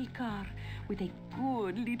good little car with a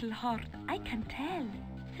good little heart. I can tell.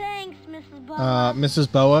 Thanks, Mrs. Boa.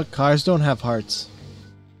 Mrs. Boa, cars don't have hearts.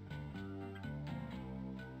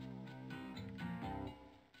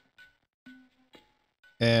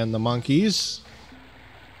 And the monkeys.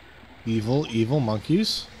 Evil, evil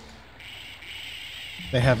monkeys.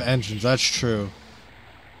 They have engines, that's true.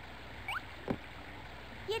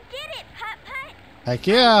 You did it, Putt-Putt. Heck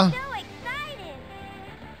yeah. So excited.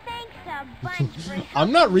 Thanks a bunch for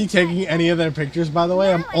I'm not retaking any of their pictures, by the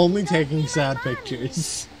way. I'm Now let's only go taking see my sad mommy.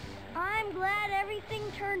 pictures. I'm glad everything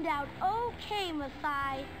turned out okay,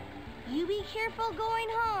 Masai. You be careful going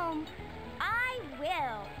home. I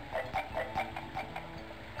will.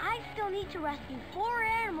 I still need to rescue 4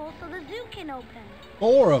 animals so the zoo can open.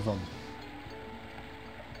 4 of them.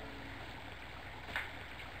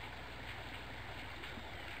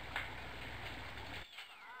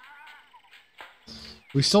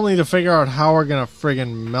 We still need to figure out how we're gonna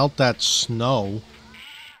friggin' melt that snow.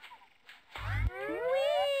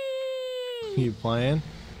 Whee! You playing?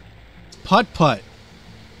 Putt-Putt.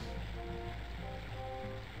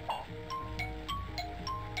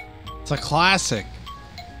 It's a classic.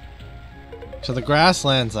 To the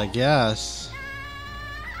grasslands, I guess.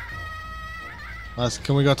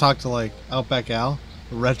 Can we go talk to, like, Outback Al?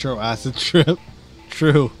 Retro acid trip?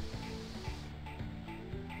 True.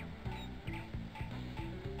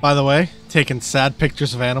 By the way, taking sad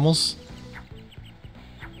pictures of animals.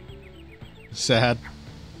 Sad.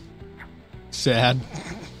 Sad.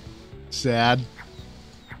 Sad.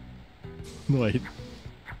 Wait.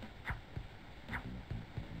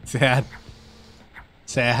 Sad.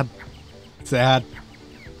 Sad. Sad.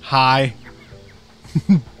 High.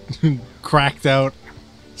 Cracked out.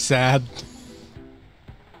 Sad.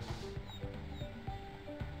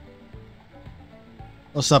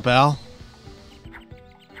 What's up, Al?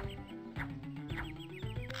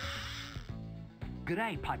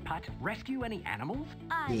 G'day, Putt-Putt. Rescue any animals?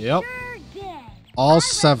 I Yep. sure did. All I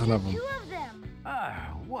 7 of them. rescued 2 of them. Oh,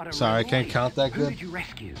 what a Sorry, I can't relief. count that Who good. did you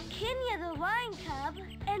rescue? Kenya the lion cub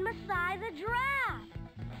and Masai the giraffe.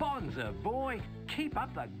 Bonza, boy. Keep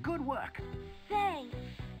up the good work. Thanks.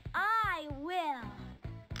 I will.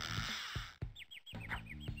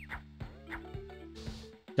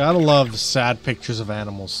 Gotta love the sad pictures of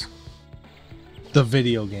animals. The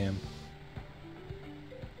video game.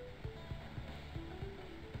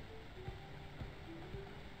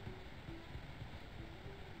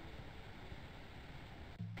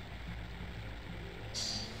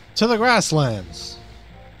 To the grasslands.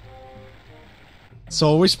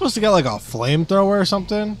 So are we supposed to get like a flamethrower or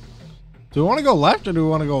something? Do we want to go left or do we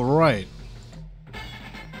want to go right?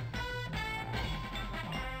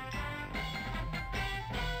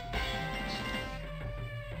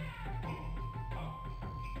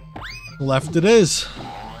 Left it is.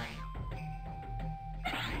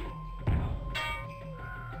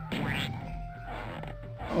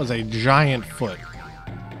 That was a giant foot.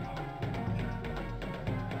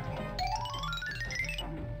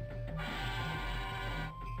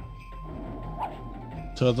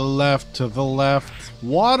 To the left, to the left.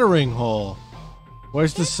 Watering hole.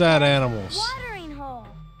 Where's the sad animals? Watering hole.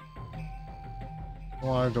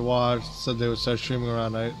 Wanted to watch. Said they would start streaming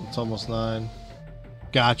around 8. It's almost 9.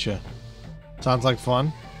 Gotcha. Sounds like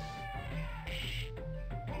fun.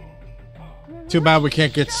 Too bad we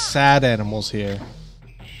can't get sad animals here.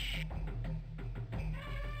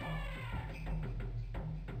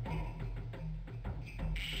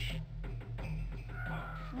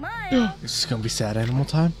 Smile. Is this gonna be sad animal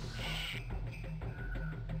time?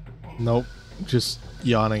 Nope. Just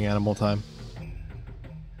yawning animal time.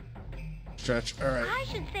 Stretch. Alright. I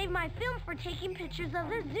should save my film for taking pictures of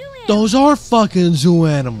the zoo animals. Those are fucking zoo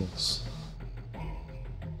animals.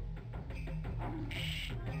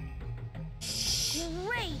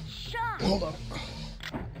 Great shot. Hold on.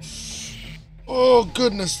 Oh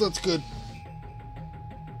goodness, that's good.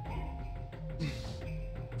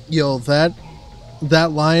 Yo, that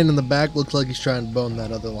lion in the back looks like he's trying to bone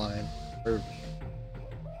that other lion. Or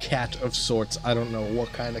cat of sorts. I don't know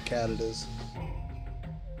what kind of cat it is.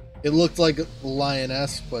 It looked like a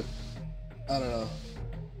lioness, but I don't know.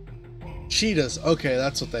 Cheetahs. Okay,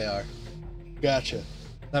 that's what they are. Gotcha.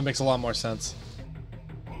 That makes a lot more sense.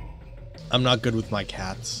 I'm not good with my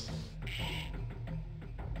cats.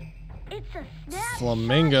 It's a snapshot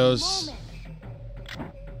Flamingos. moment.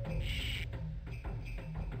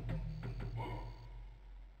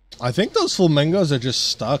 I think those flamingos are just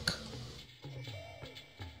stuck.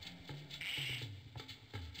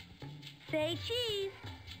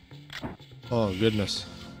 Oh, goodness.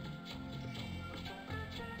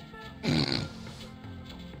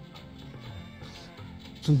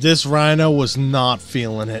 This rhino was not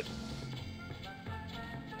feeling it.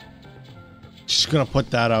 Just gonna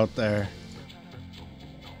put that out there.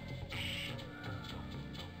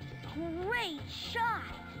 Great shot.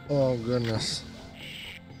 Oh, goodness.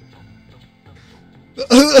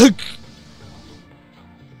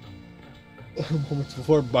 Moments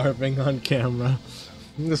before barfing on camera.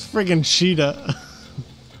 This friggin' cheetah.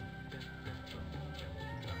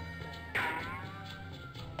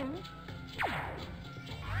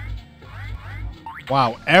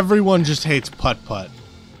 Wow, everyone just hates putt-putt.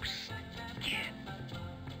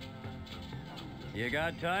 You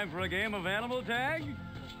got time for a game of animal tag?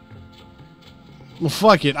 Well,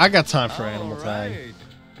 fuck it. I got time for animal tag.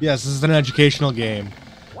 Yes, this is an educational game.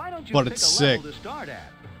 Why don't you But pick it's a sick. level to start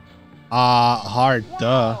at? Hard,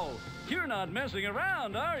 duh. Wow, you're not messing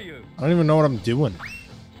around, are you? I don't even know what I'm doing.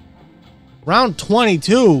 Round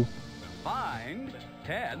 22? Find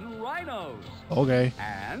 10 rhinos. Okay.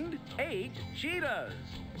 And 8 cheetahs.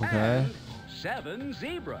 Okay. And 7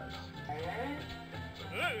 zebras.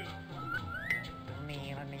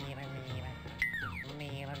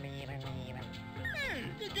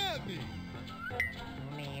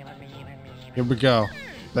 Here we go.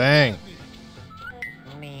 Bang.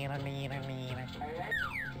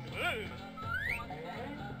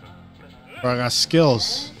 Bro, I got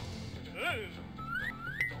skills.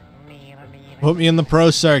 Put me in the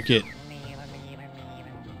pro circuit.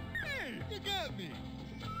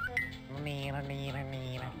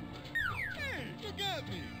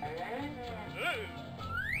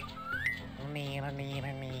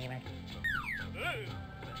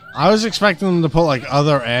 I was expecting them to put like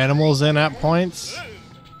other animals in at points.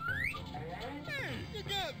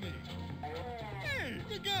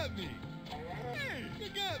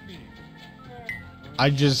 I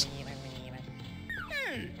just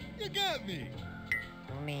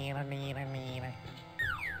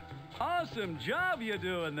Awesome job you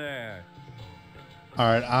doing there.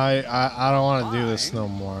 Alright, I don't want to do this no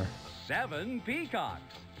more. 7 peacocks.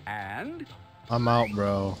 And I'm out,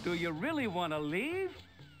 bro. do you really want to leave?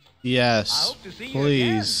 Yes, I hope to see you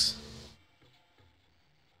please.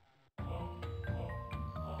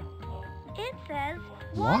 It says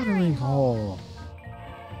Watering hole.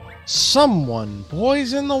 Someone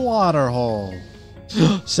poison the water hole.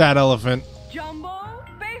 Sad elephant. Jumbo,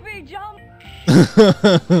 baby jump. It's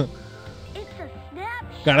a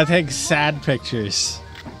snapshot. Gotta take sad pictures.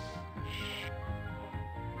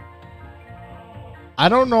 I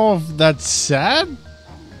don't know if that's sad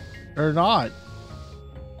or not.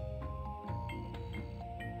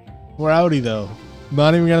 We're outie though.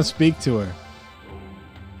 Not even gonna speak to her.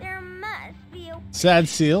 There must be a Sad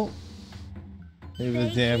seal. Maybe the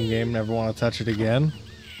damn game, never want to touch it again.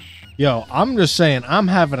 Yo, I'm just saying, I'm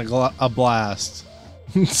having a blast.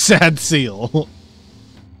 Sad seal.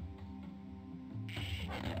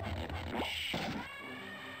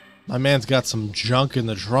 My man's got some junk in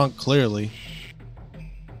the trunk, clearly.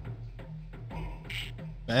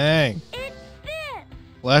 Bang. It fits.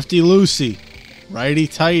 Lefty loosey. Righty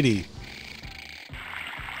tighty.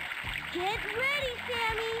 Get ready,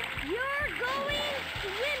 Sammy. You're going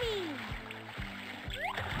swimming.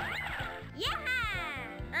 Yeah!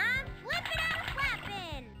 I'm flipping and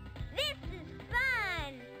flapping. This is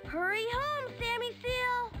fun. Hurry home, Sammy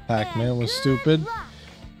Seal. Pac-Man was And stupid. good luck.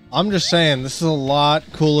 I'm just saying, this is a lot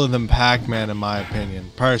cooler than Pac-Man in my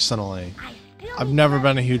opinion, personally. I still I've need never about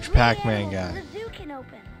been a huge 3 Pac-Man animals guy. so the zoo can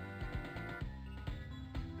open.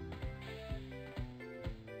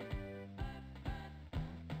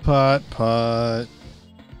 Putt, putt.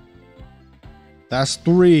 That's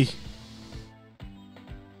 3.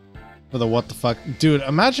 For the what the fuck. Dude,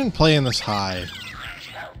 imagine playing this high.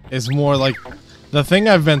 Is more like the thing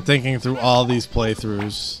I've been thinking through all these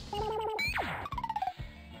playthroughs.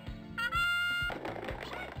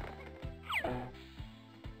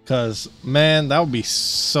 Cause, man, that would be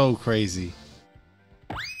so crazy.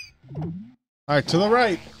 Alright, to the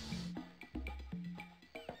right.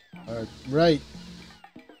 Alright, right.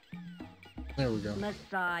 There we go.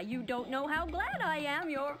 Messiah, you don't know how glad I am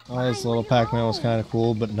you're Oh, this little finally Pac-Man was home. kind of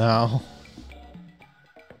cool, but now...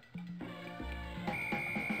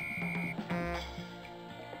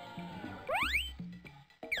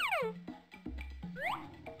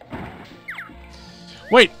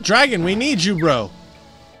 Wait, Dragon, we need you, bro.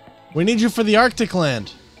 We need you for the Arctic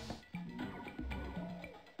land.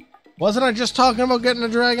 Wasn't I just talking about getting a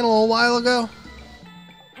dragon a little while ago?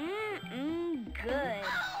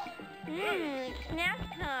 Good. Snack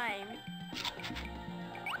time.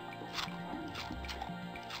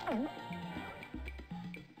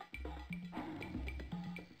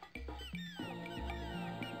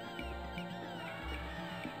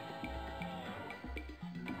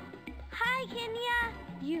 Hi, Kenya.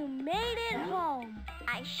 You made it home.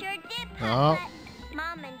 I sure did, Oh. Putt-Putt.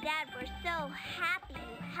 Mom and Dad were so happy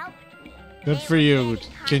you helped me. Good They for were you. very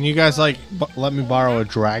Can you kind guys, words. like, let me borrow a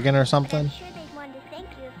dragon or I'm something? sure they'd want to thank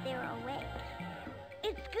you if they were awake.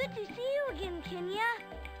 It's good to see you again, Kenya.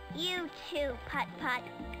 You too, Putt-Putt.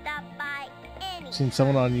 Stop by any. Seen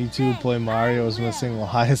someone on YouTube play Mario is missing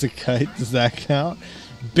Y as a kite. Does that count?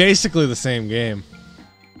 Basically the same game.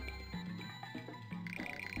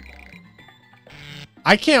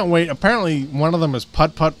 I can't wait. Apparently one of them is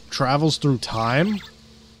Putt-Putt travels through time.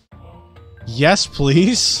 Yes,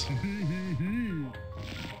 please.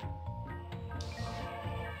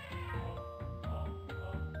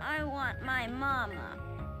 I want my mama.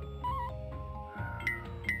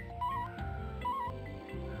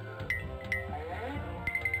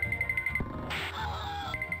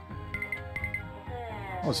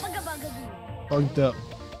 That was Bugga-bugga-boo. fucked up.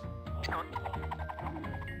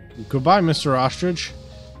 Goodbye, Mr. Ostrich.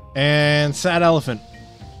 And Sad Elephant.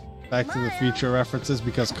 Back to the Future references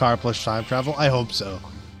because car plus time travel? I hope so.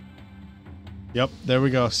 Yep, there we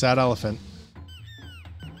go. Sad Elephant.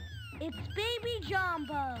 It's Baby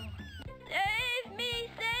Jumbo. Save me,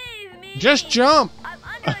 save me. Just jump! I'm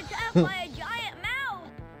under attack by a giant mouse.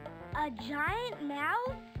 A giant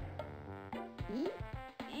mouse?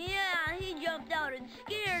 Yeah, he jumped out and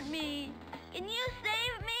scared me. Can you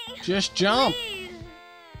save me? Just jump. Please.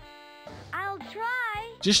 I'll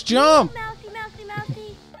try. Just jump! Mousy, mousy,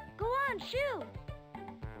 mousy. Go on, shoot.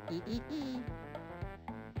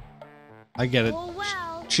 I get it. Oh,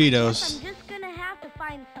 well. Cheetos. Guess I'm just gonna have to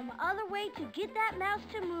find some other way to get that mouse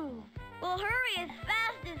to move. Well, hurry as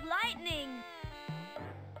fast as lightning.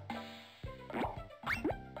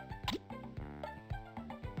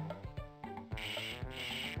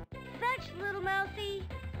 Fetch, little mousy.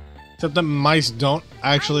 Except that mice don't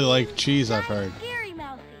actually like cheese, I've heard. Scary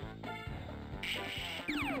mousy.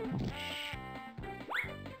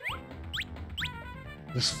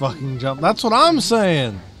 Just fucking jump. That's what I'm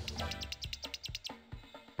saying.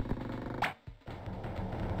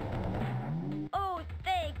 Oh,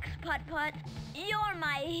 thanks, Putt-Putt. You're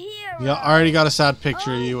my hero. Yeah, I already got a sad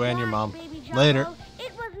picture of Oh, you and your gosh, mom. Baby Jumbo, Later.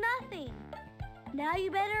 It was nothing. Now you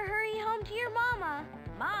better hurry home to your mama.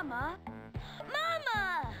 Mama?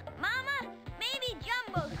 Mama! Mama, Baby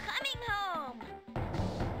Jumbo's coming home.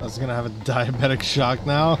 I was gonna have a diabetic shock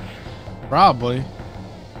now. Probably.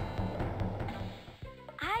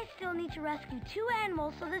 I still need to rescue 2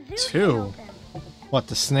 animals so the zoo Two? can open. What,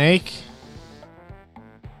 the snake?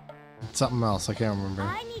 Something else, I can't remember.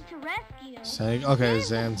 I need to rescue. Snake? Okay,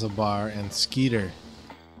 Zanzibar and Skeeter.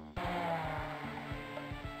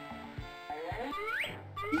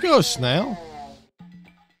 You go, snail.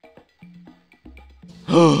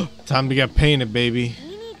 Time to get painted, baby.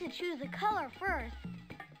 We need to choose a color first.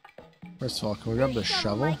 First of all, can we grab the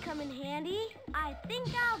shovel? might come in handy. I think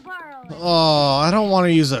I'll borrow it. Oh, I don't want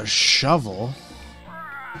to use a shovel.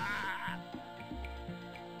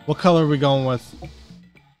 What color are we going with?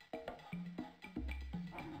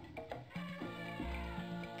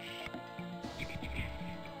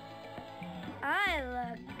 I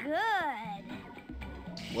look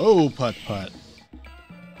good. Whoa, Putt-Putt.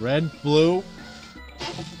 Red, blue.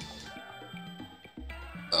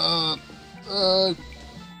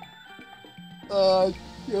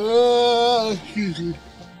 Excuse me.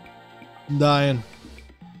 I'm dying.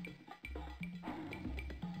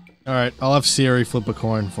 Alright, I'll have Siri flip a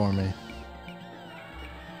coin for me.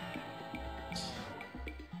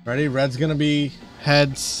 Ready? Red's gonna be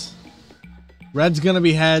heads. Red's gonna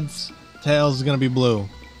be heads. Tails is gonna be blue.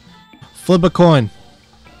 Flip a coin.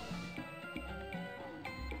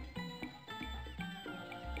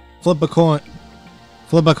 Flip a coin.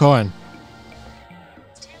 Flip a coin.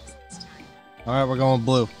 Alright, we're going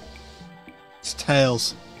blue. It's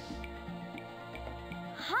tails.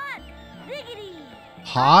 Hot ziggity.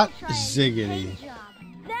 Hot Try a ziggity. paint job.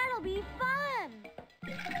 That'll be fun.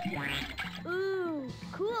 Ooh,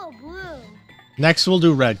 cool blue. Next we'll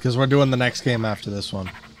do red, because we're doing the next game after this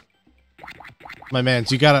one. My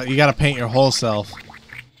mans, you gotta paint your whole self.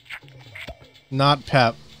 Not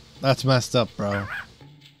Pep. That's messed up, bro.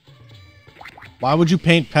 Why would you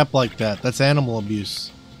paint Pep like that? That's animal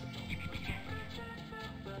abuse.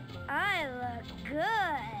 I look good.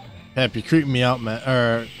 Pep, you're creeping me out, man.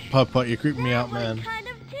 Or Putt-Putt, you're creeping me out, man. Kind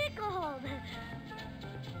of tickled.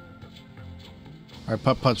 Alright,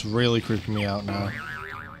 Putt-Putt's really creeping me out now.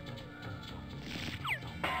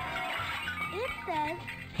 It says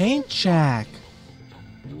Paint Jack.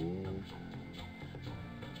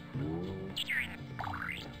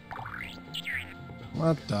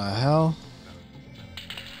 What the hell?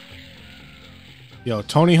 Yo,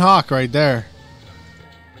 Tony Hawk right there.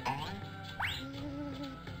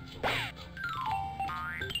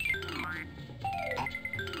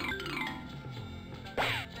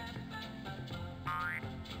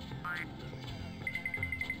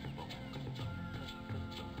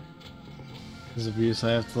 This abuse.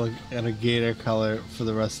 I have to look at a gator color for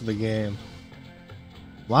the rest of the game.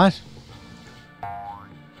 What?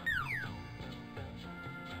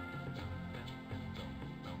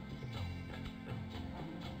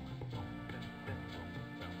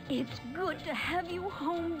 It's good to have you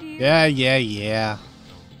home, dear. Yeah.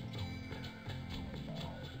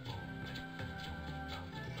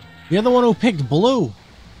 You're the one who picked blue.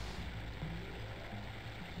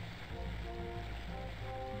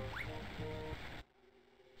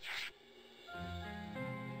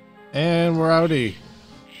 And we're outie.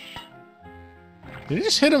 Did he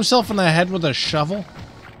just hit himself in the head with a shovel?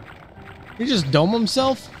 Did he just dome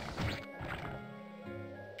himself?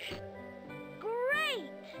 Great!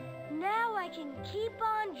 Now I can keep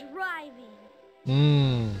on driving.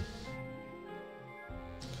 Mmm.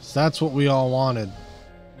 That's what we all wanted.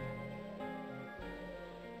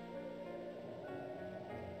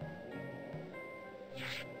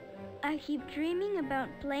 I keep dreaming about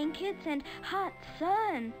blankets and hot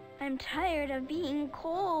sun. I'm tired of being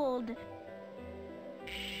cold.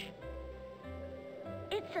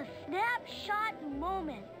 It's a snapshot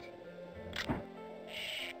moment.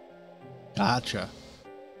 Gotcha.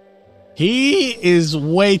 He is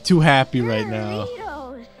way too happy right now.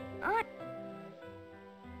 Doritos.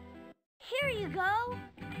 Here you go.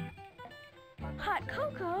 Hot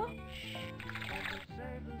cocoa.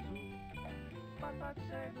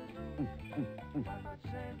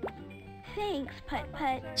 Thanks, Putt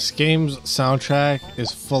Putt. This game's soundtrack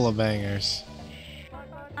is full of bangers.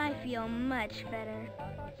 I feel much better.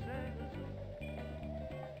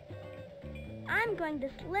 I'm going to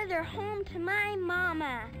slither home to my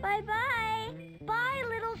mama. Bye-bye. Bye,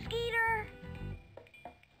 little Skeeter.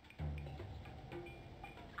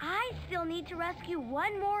 I still need to rescue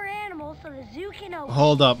one more animal so the zoo can open.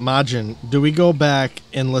 Hold up, Majin. Do we go back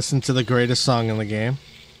and listen to the greatest song in the game?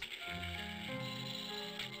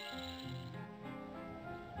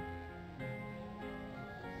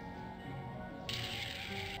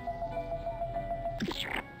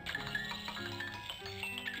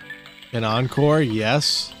 An encore,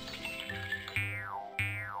 yes.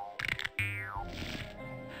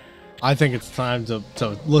 I think it's time to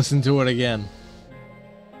listen to it again.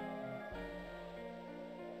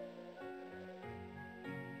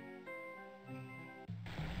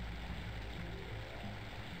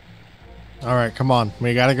 Alright, come on.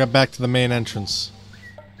 We gotta get back to the main entrance.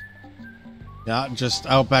 Yeah, just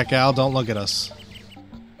Outback Al, don't look at us.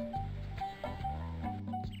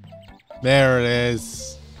 There it is.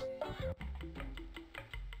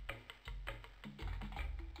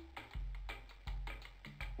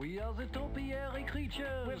 We are the topiary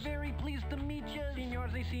creatures. We're very pleased to meet you.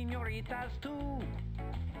 Senors and senoritas too.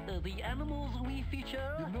 The animals we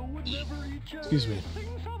feature. You know would never eat you. Excuse me.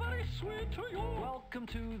 Things are very sweet to you. Welcome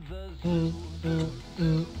to the zoo.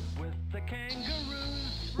 With the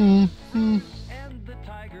kangaroos. And the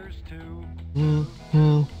tigers too.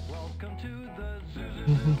 Welcome to the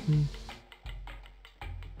zoo.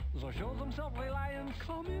 So show them self-reliance.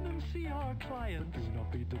 Come in and see our clients. Do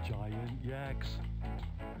not beat the giant yaks.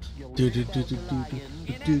 To the zoo.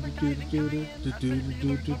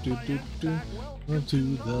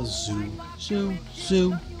 Zoo.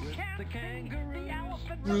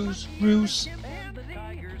 Roos.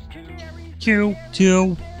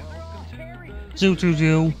 Zoo.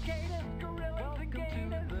 Zoo.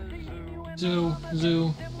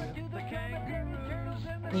 Zoo.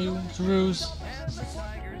 Roos.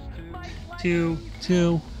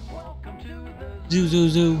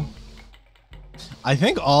 Zoo. I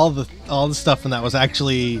think all the stuff in that was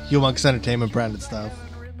actually Humongous Entertainment branded stuff,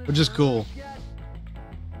 which is cool.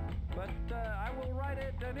 But I will write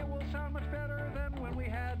it and it will sound much better than when we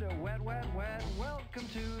had a wet. Welcome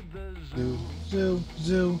to the zoo.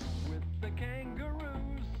 Zoo. With the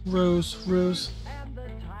kangaroos. Roos. And the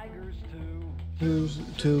tigers too.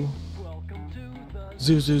 Too. Welcome to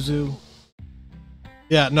the Zoo.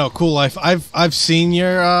 Yeah, no, cool life. I've seen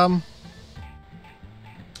your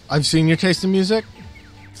taste in music,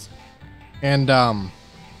 and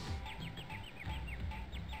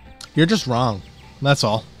you're just wrong. That's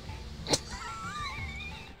all.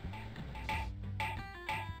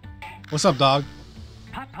 What's up, dog?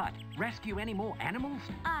 Putt, rescue any more animals?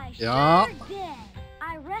 I Yeah. sure did.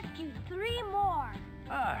 I rescued 3 more.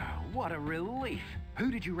 Oh, what a relief.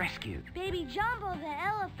 Who did you rescue? Baby Jumbo the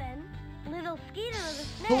elephant, Little Skeeter the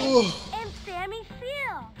Snake, and Sammy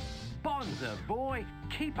Seal. Bonza, boy.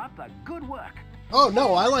 Keep up the good work. Oh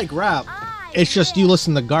no, I like rap. It's just you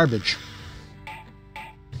listen to garbage.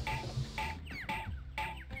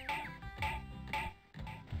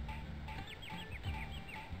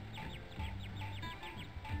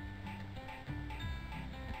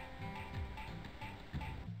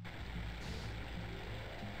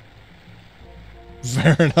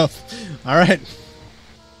 Fair enough. All right.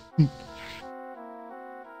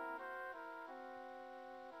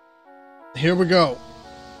 Here we go.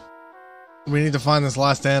 We need to find this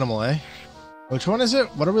last animal, eh? Which one is it?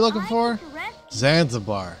 What are we looking for?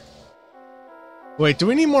 Zanzibar. Wait, do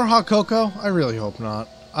we need more hot cocoa? I really hope not.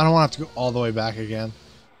 I don't want to have to go all the way back again.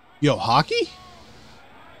 Yo, hockey?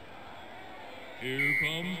 Here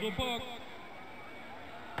comes the puck.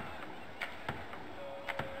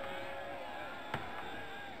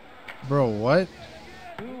 Bro, what?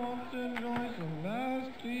 Who wants to enjoy some nice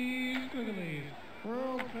cheese squigglies?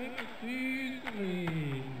 Pearl paper cheese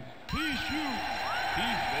squigglies. He shoots. He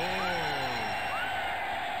scores.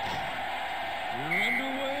 We're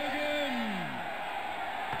underway again.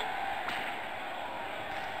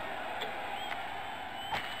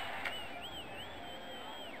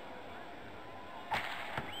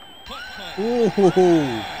 Putt, putt.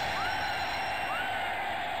 Ooh.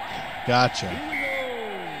 Gotcha.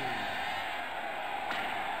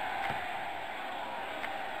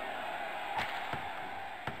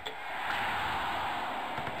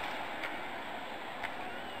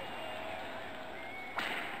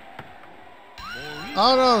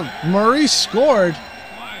 Oh no, Maurice scored.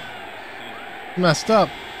 Messed up.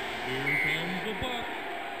 Here comes the puck.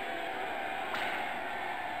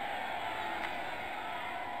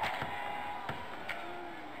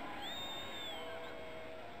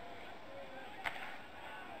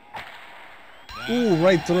 Ooh,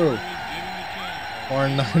 right through. Or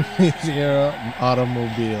 90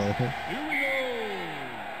 automobile.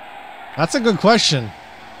 That's a good question.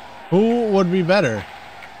 Who would be better?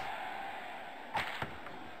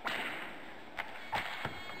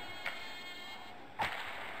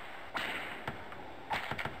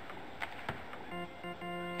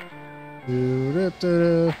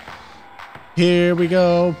 Here we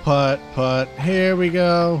go, putt, putt. Here we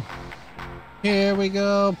go. Here we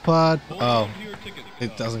go, putt. Oh,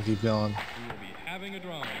 it doesn't keep going. We will be having a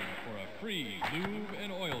drawing for a free lube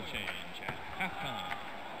and oil change at halftime.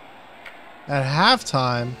 At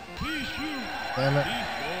halftime? He shoots. Damn it. He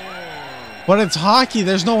scores. But it's hockey.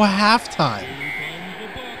 There's no halftime. Here comes the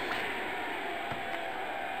puck.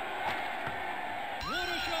 What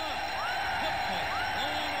a shot. Putt, putt,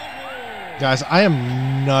 on a roll. Guys, I am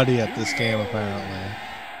nutty at this game, apparently.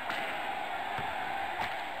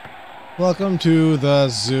 Welcome to the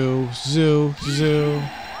zoo, zoo, zoo. He scores.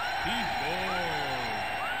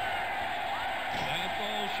 That's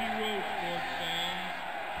all she wrote, sports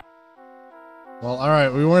fans. Well,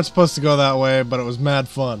 alright, we weren't supposed to go that way, but it was mad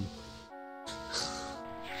fun.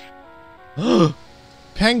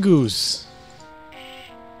 Pengoose.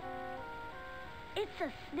 It's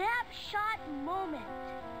a snapshot moment.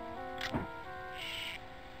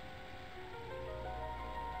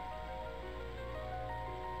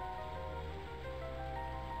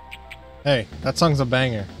 Hey, that song's a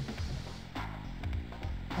banger.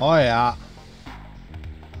 Oh yeah.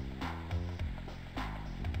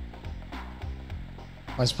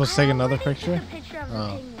 Am I supposed to take another picture? Took a picture of the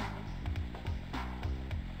Oh. penguin.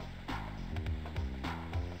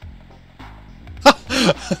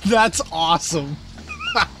 That's awesome.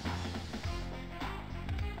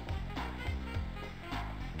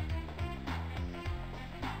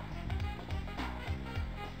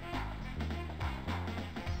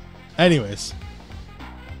 Anyways.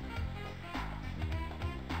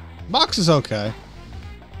 Box is okay.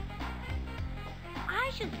 I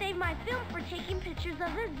should save my film for taking pictures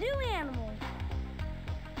of the zoo animals.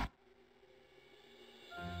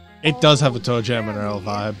 It does have a Toe Jam and Earl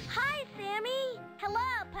vibe. Hi, Sammy. Hello,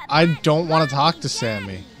 Putt. I don't want to talk to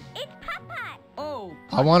Sammy. It's Putt Putt. Oh,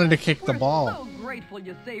 I wanted to kick the we're ball. so grateful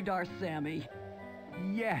you saved our Sammy.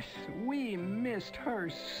 Yes, we missed her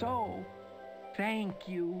so. Thank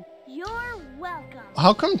you. You're welcome.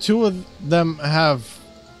 How come two of them have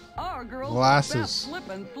Our girl's Glasses. the best slip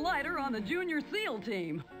and slider on the junior SEAL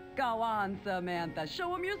team. Go on, Samantha.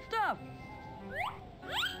 Show him your stuff.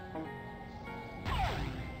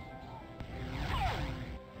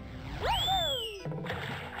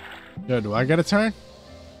 Yo, do I get a turn?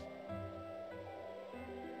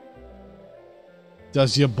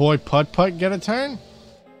 Does your boy Putt Putt get a turn?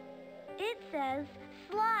 It says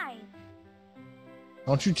slides.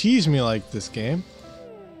 Don't you tease me like this game.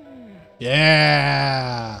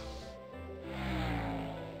 Yeah.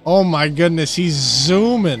 Oh my goodness, he's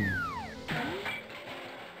zooming.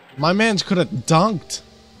 My man's could have dunked.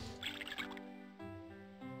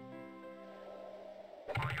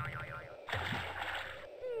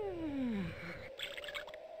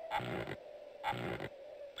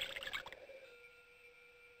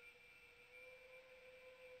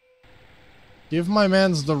 Give my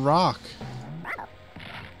man's the rock.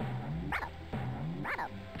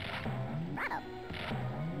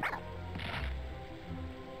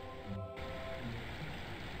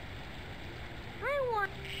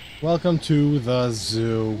 Welcome to the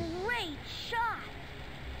zoo. Great shot.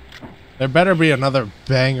 There better be another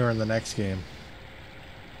banger in the next game.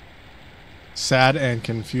 Sad and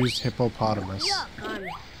confused hippopotamus. Yuck, I'm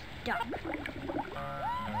stuck.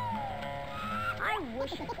 I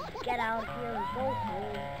wish I could get out here and go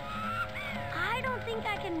home. I don't think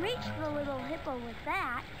I can reach the little hippo with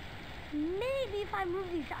that. Maybe if I move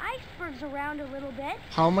these icebergs around a little bit.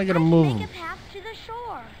 How am I gonna I can move make them? a path to the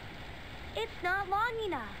shore. It's not long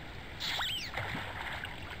enough.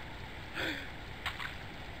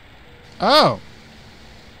 Oh!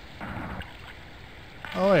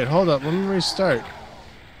 Oh wait, hold up, let me restart.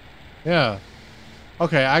 Yeah.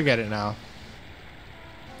 Okay, I get it now.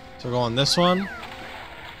 So go on this one.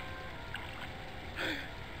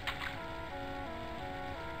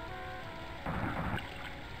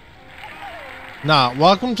 Nah,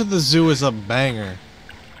 welcome to the zoo is a banger.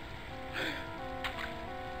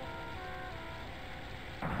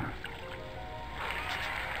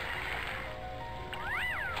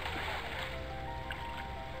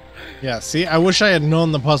 Yeah, see, I wish I had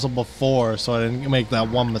known the puzzle before so I didn't make that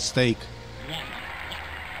one mistake.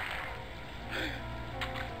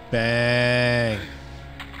 Bang.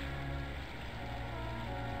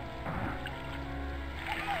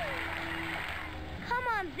 Come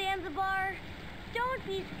on, Zanzibar. Don't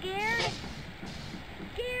be scared.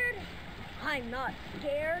 Scared? I'm not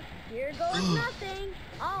scared. Here goes nothing.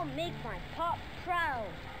 I'll make my pop proud.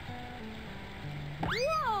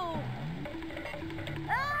 Whoa!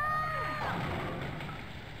 Ah!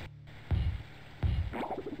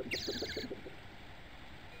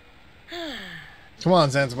 Come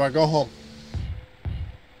on, Zanzibar, go home.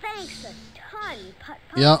 Thanks a ton,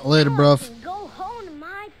 Putt-Putt. Yeah, later, Now I bruv. can go home to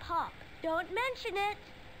my pop. Don't mention it.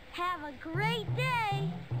 Have a great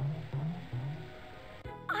day.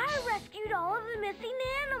 I rescued all of the missing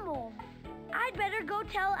animals. I'd better go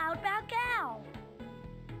tell Outback Al.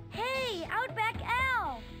 Hey, Outback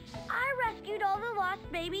Al. I rescued all the lost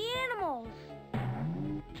baby animals.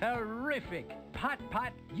 Terrific.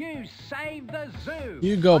 Putt-Putt, you saved the zoo.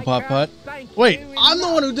 You go, I Putt-Putt. can't thank Wait, you I'm the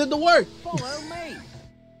enough. one who did the work. Follow me.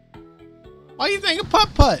 Why you think of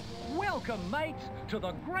Putt-Putt? Welcome, mates, to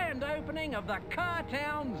the grand opening of the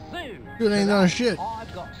Cartown Zoo. Dude ain't done shit.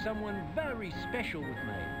 I've got someone very special with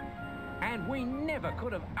me. And we never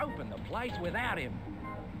could have opened the place without him.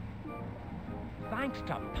 Thanks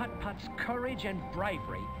to Putt-Putt's courage and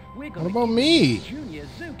bravery, we're going What about me? Junior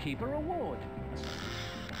Zookeeper Award.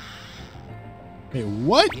 Hey,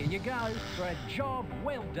 what? Here you go for a job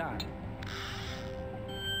well done.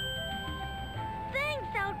 Thanks,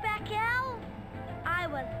 Outback Al. I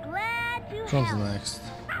was glad to Comes help. next.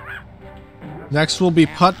 Next will be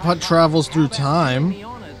Putt-Putt Travels Through Time. The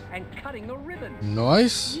honors and cutting the ribbon.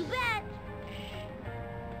 Nice. You bet.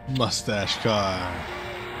 Mustache car.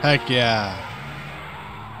 Heck yeah.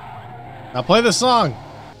 Now play the song.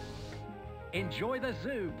 Enjoy the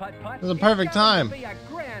zoo, Putt-Putt. This is a perfect It's going time. to be a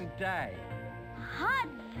grand day. Hot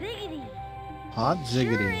ziggity. Hot Sure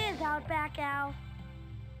ziggity. is, Outback Al.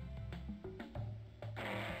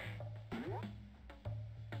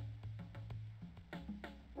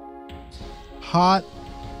 Hot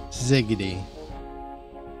ziggity.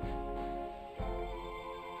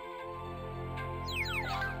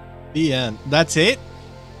 The end. That's it?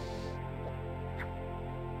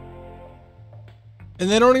 And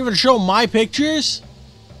they don't even show my pictures?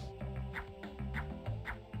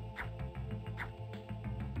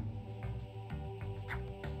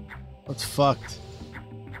 What's fucked?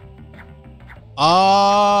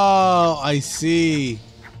 Oh, I see.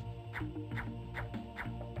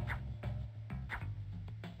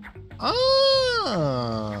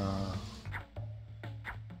 Ah.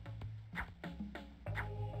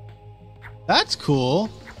 That's cool.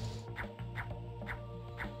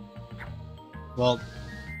 Well,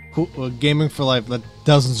 gaming for life, that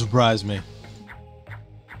doesn't surprise me.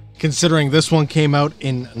 Considering this one came out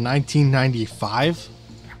in 1995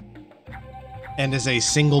 and is a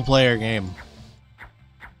single player game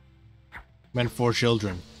meant for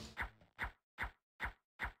children.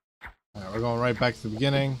 Alright, we're going right back to the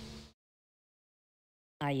beginning.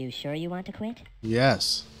 Are you sure you want to quit?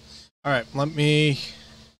 Yes. All right, let me.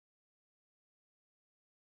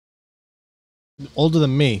 Older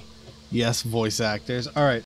than me. Yes, voice actors. All right.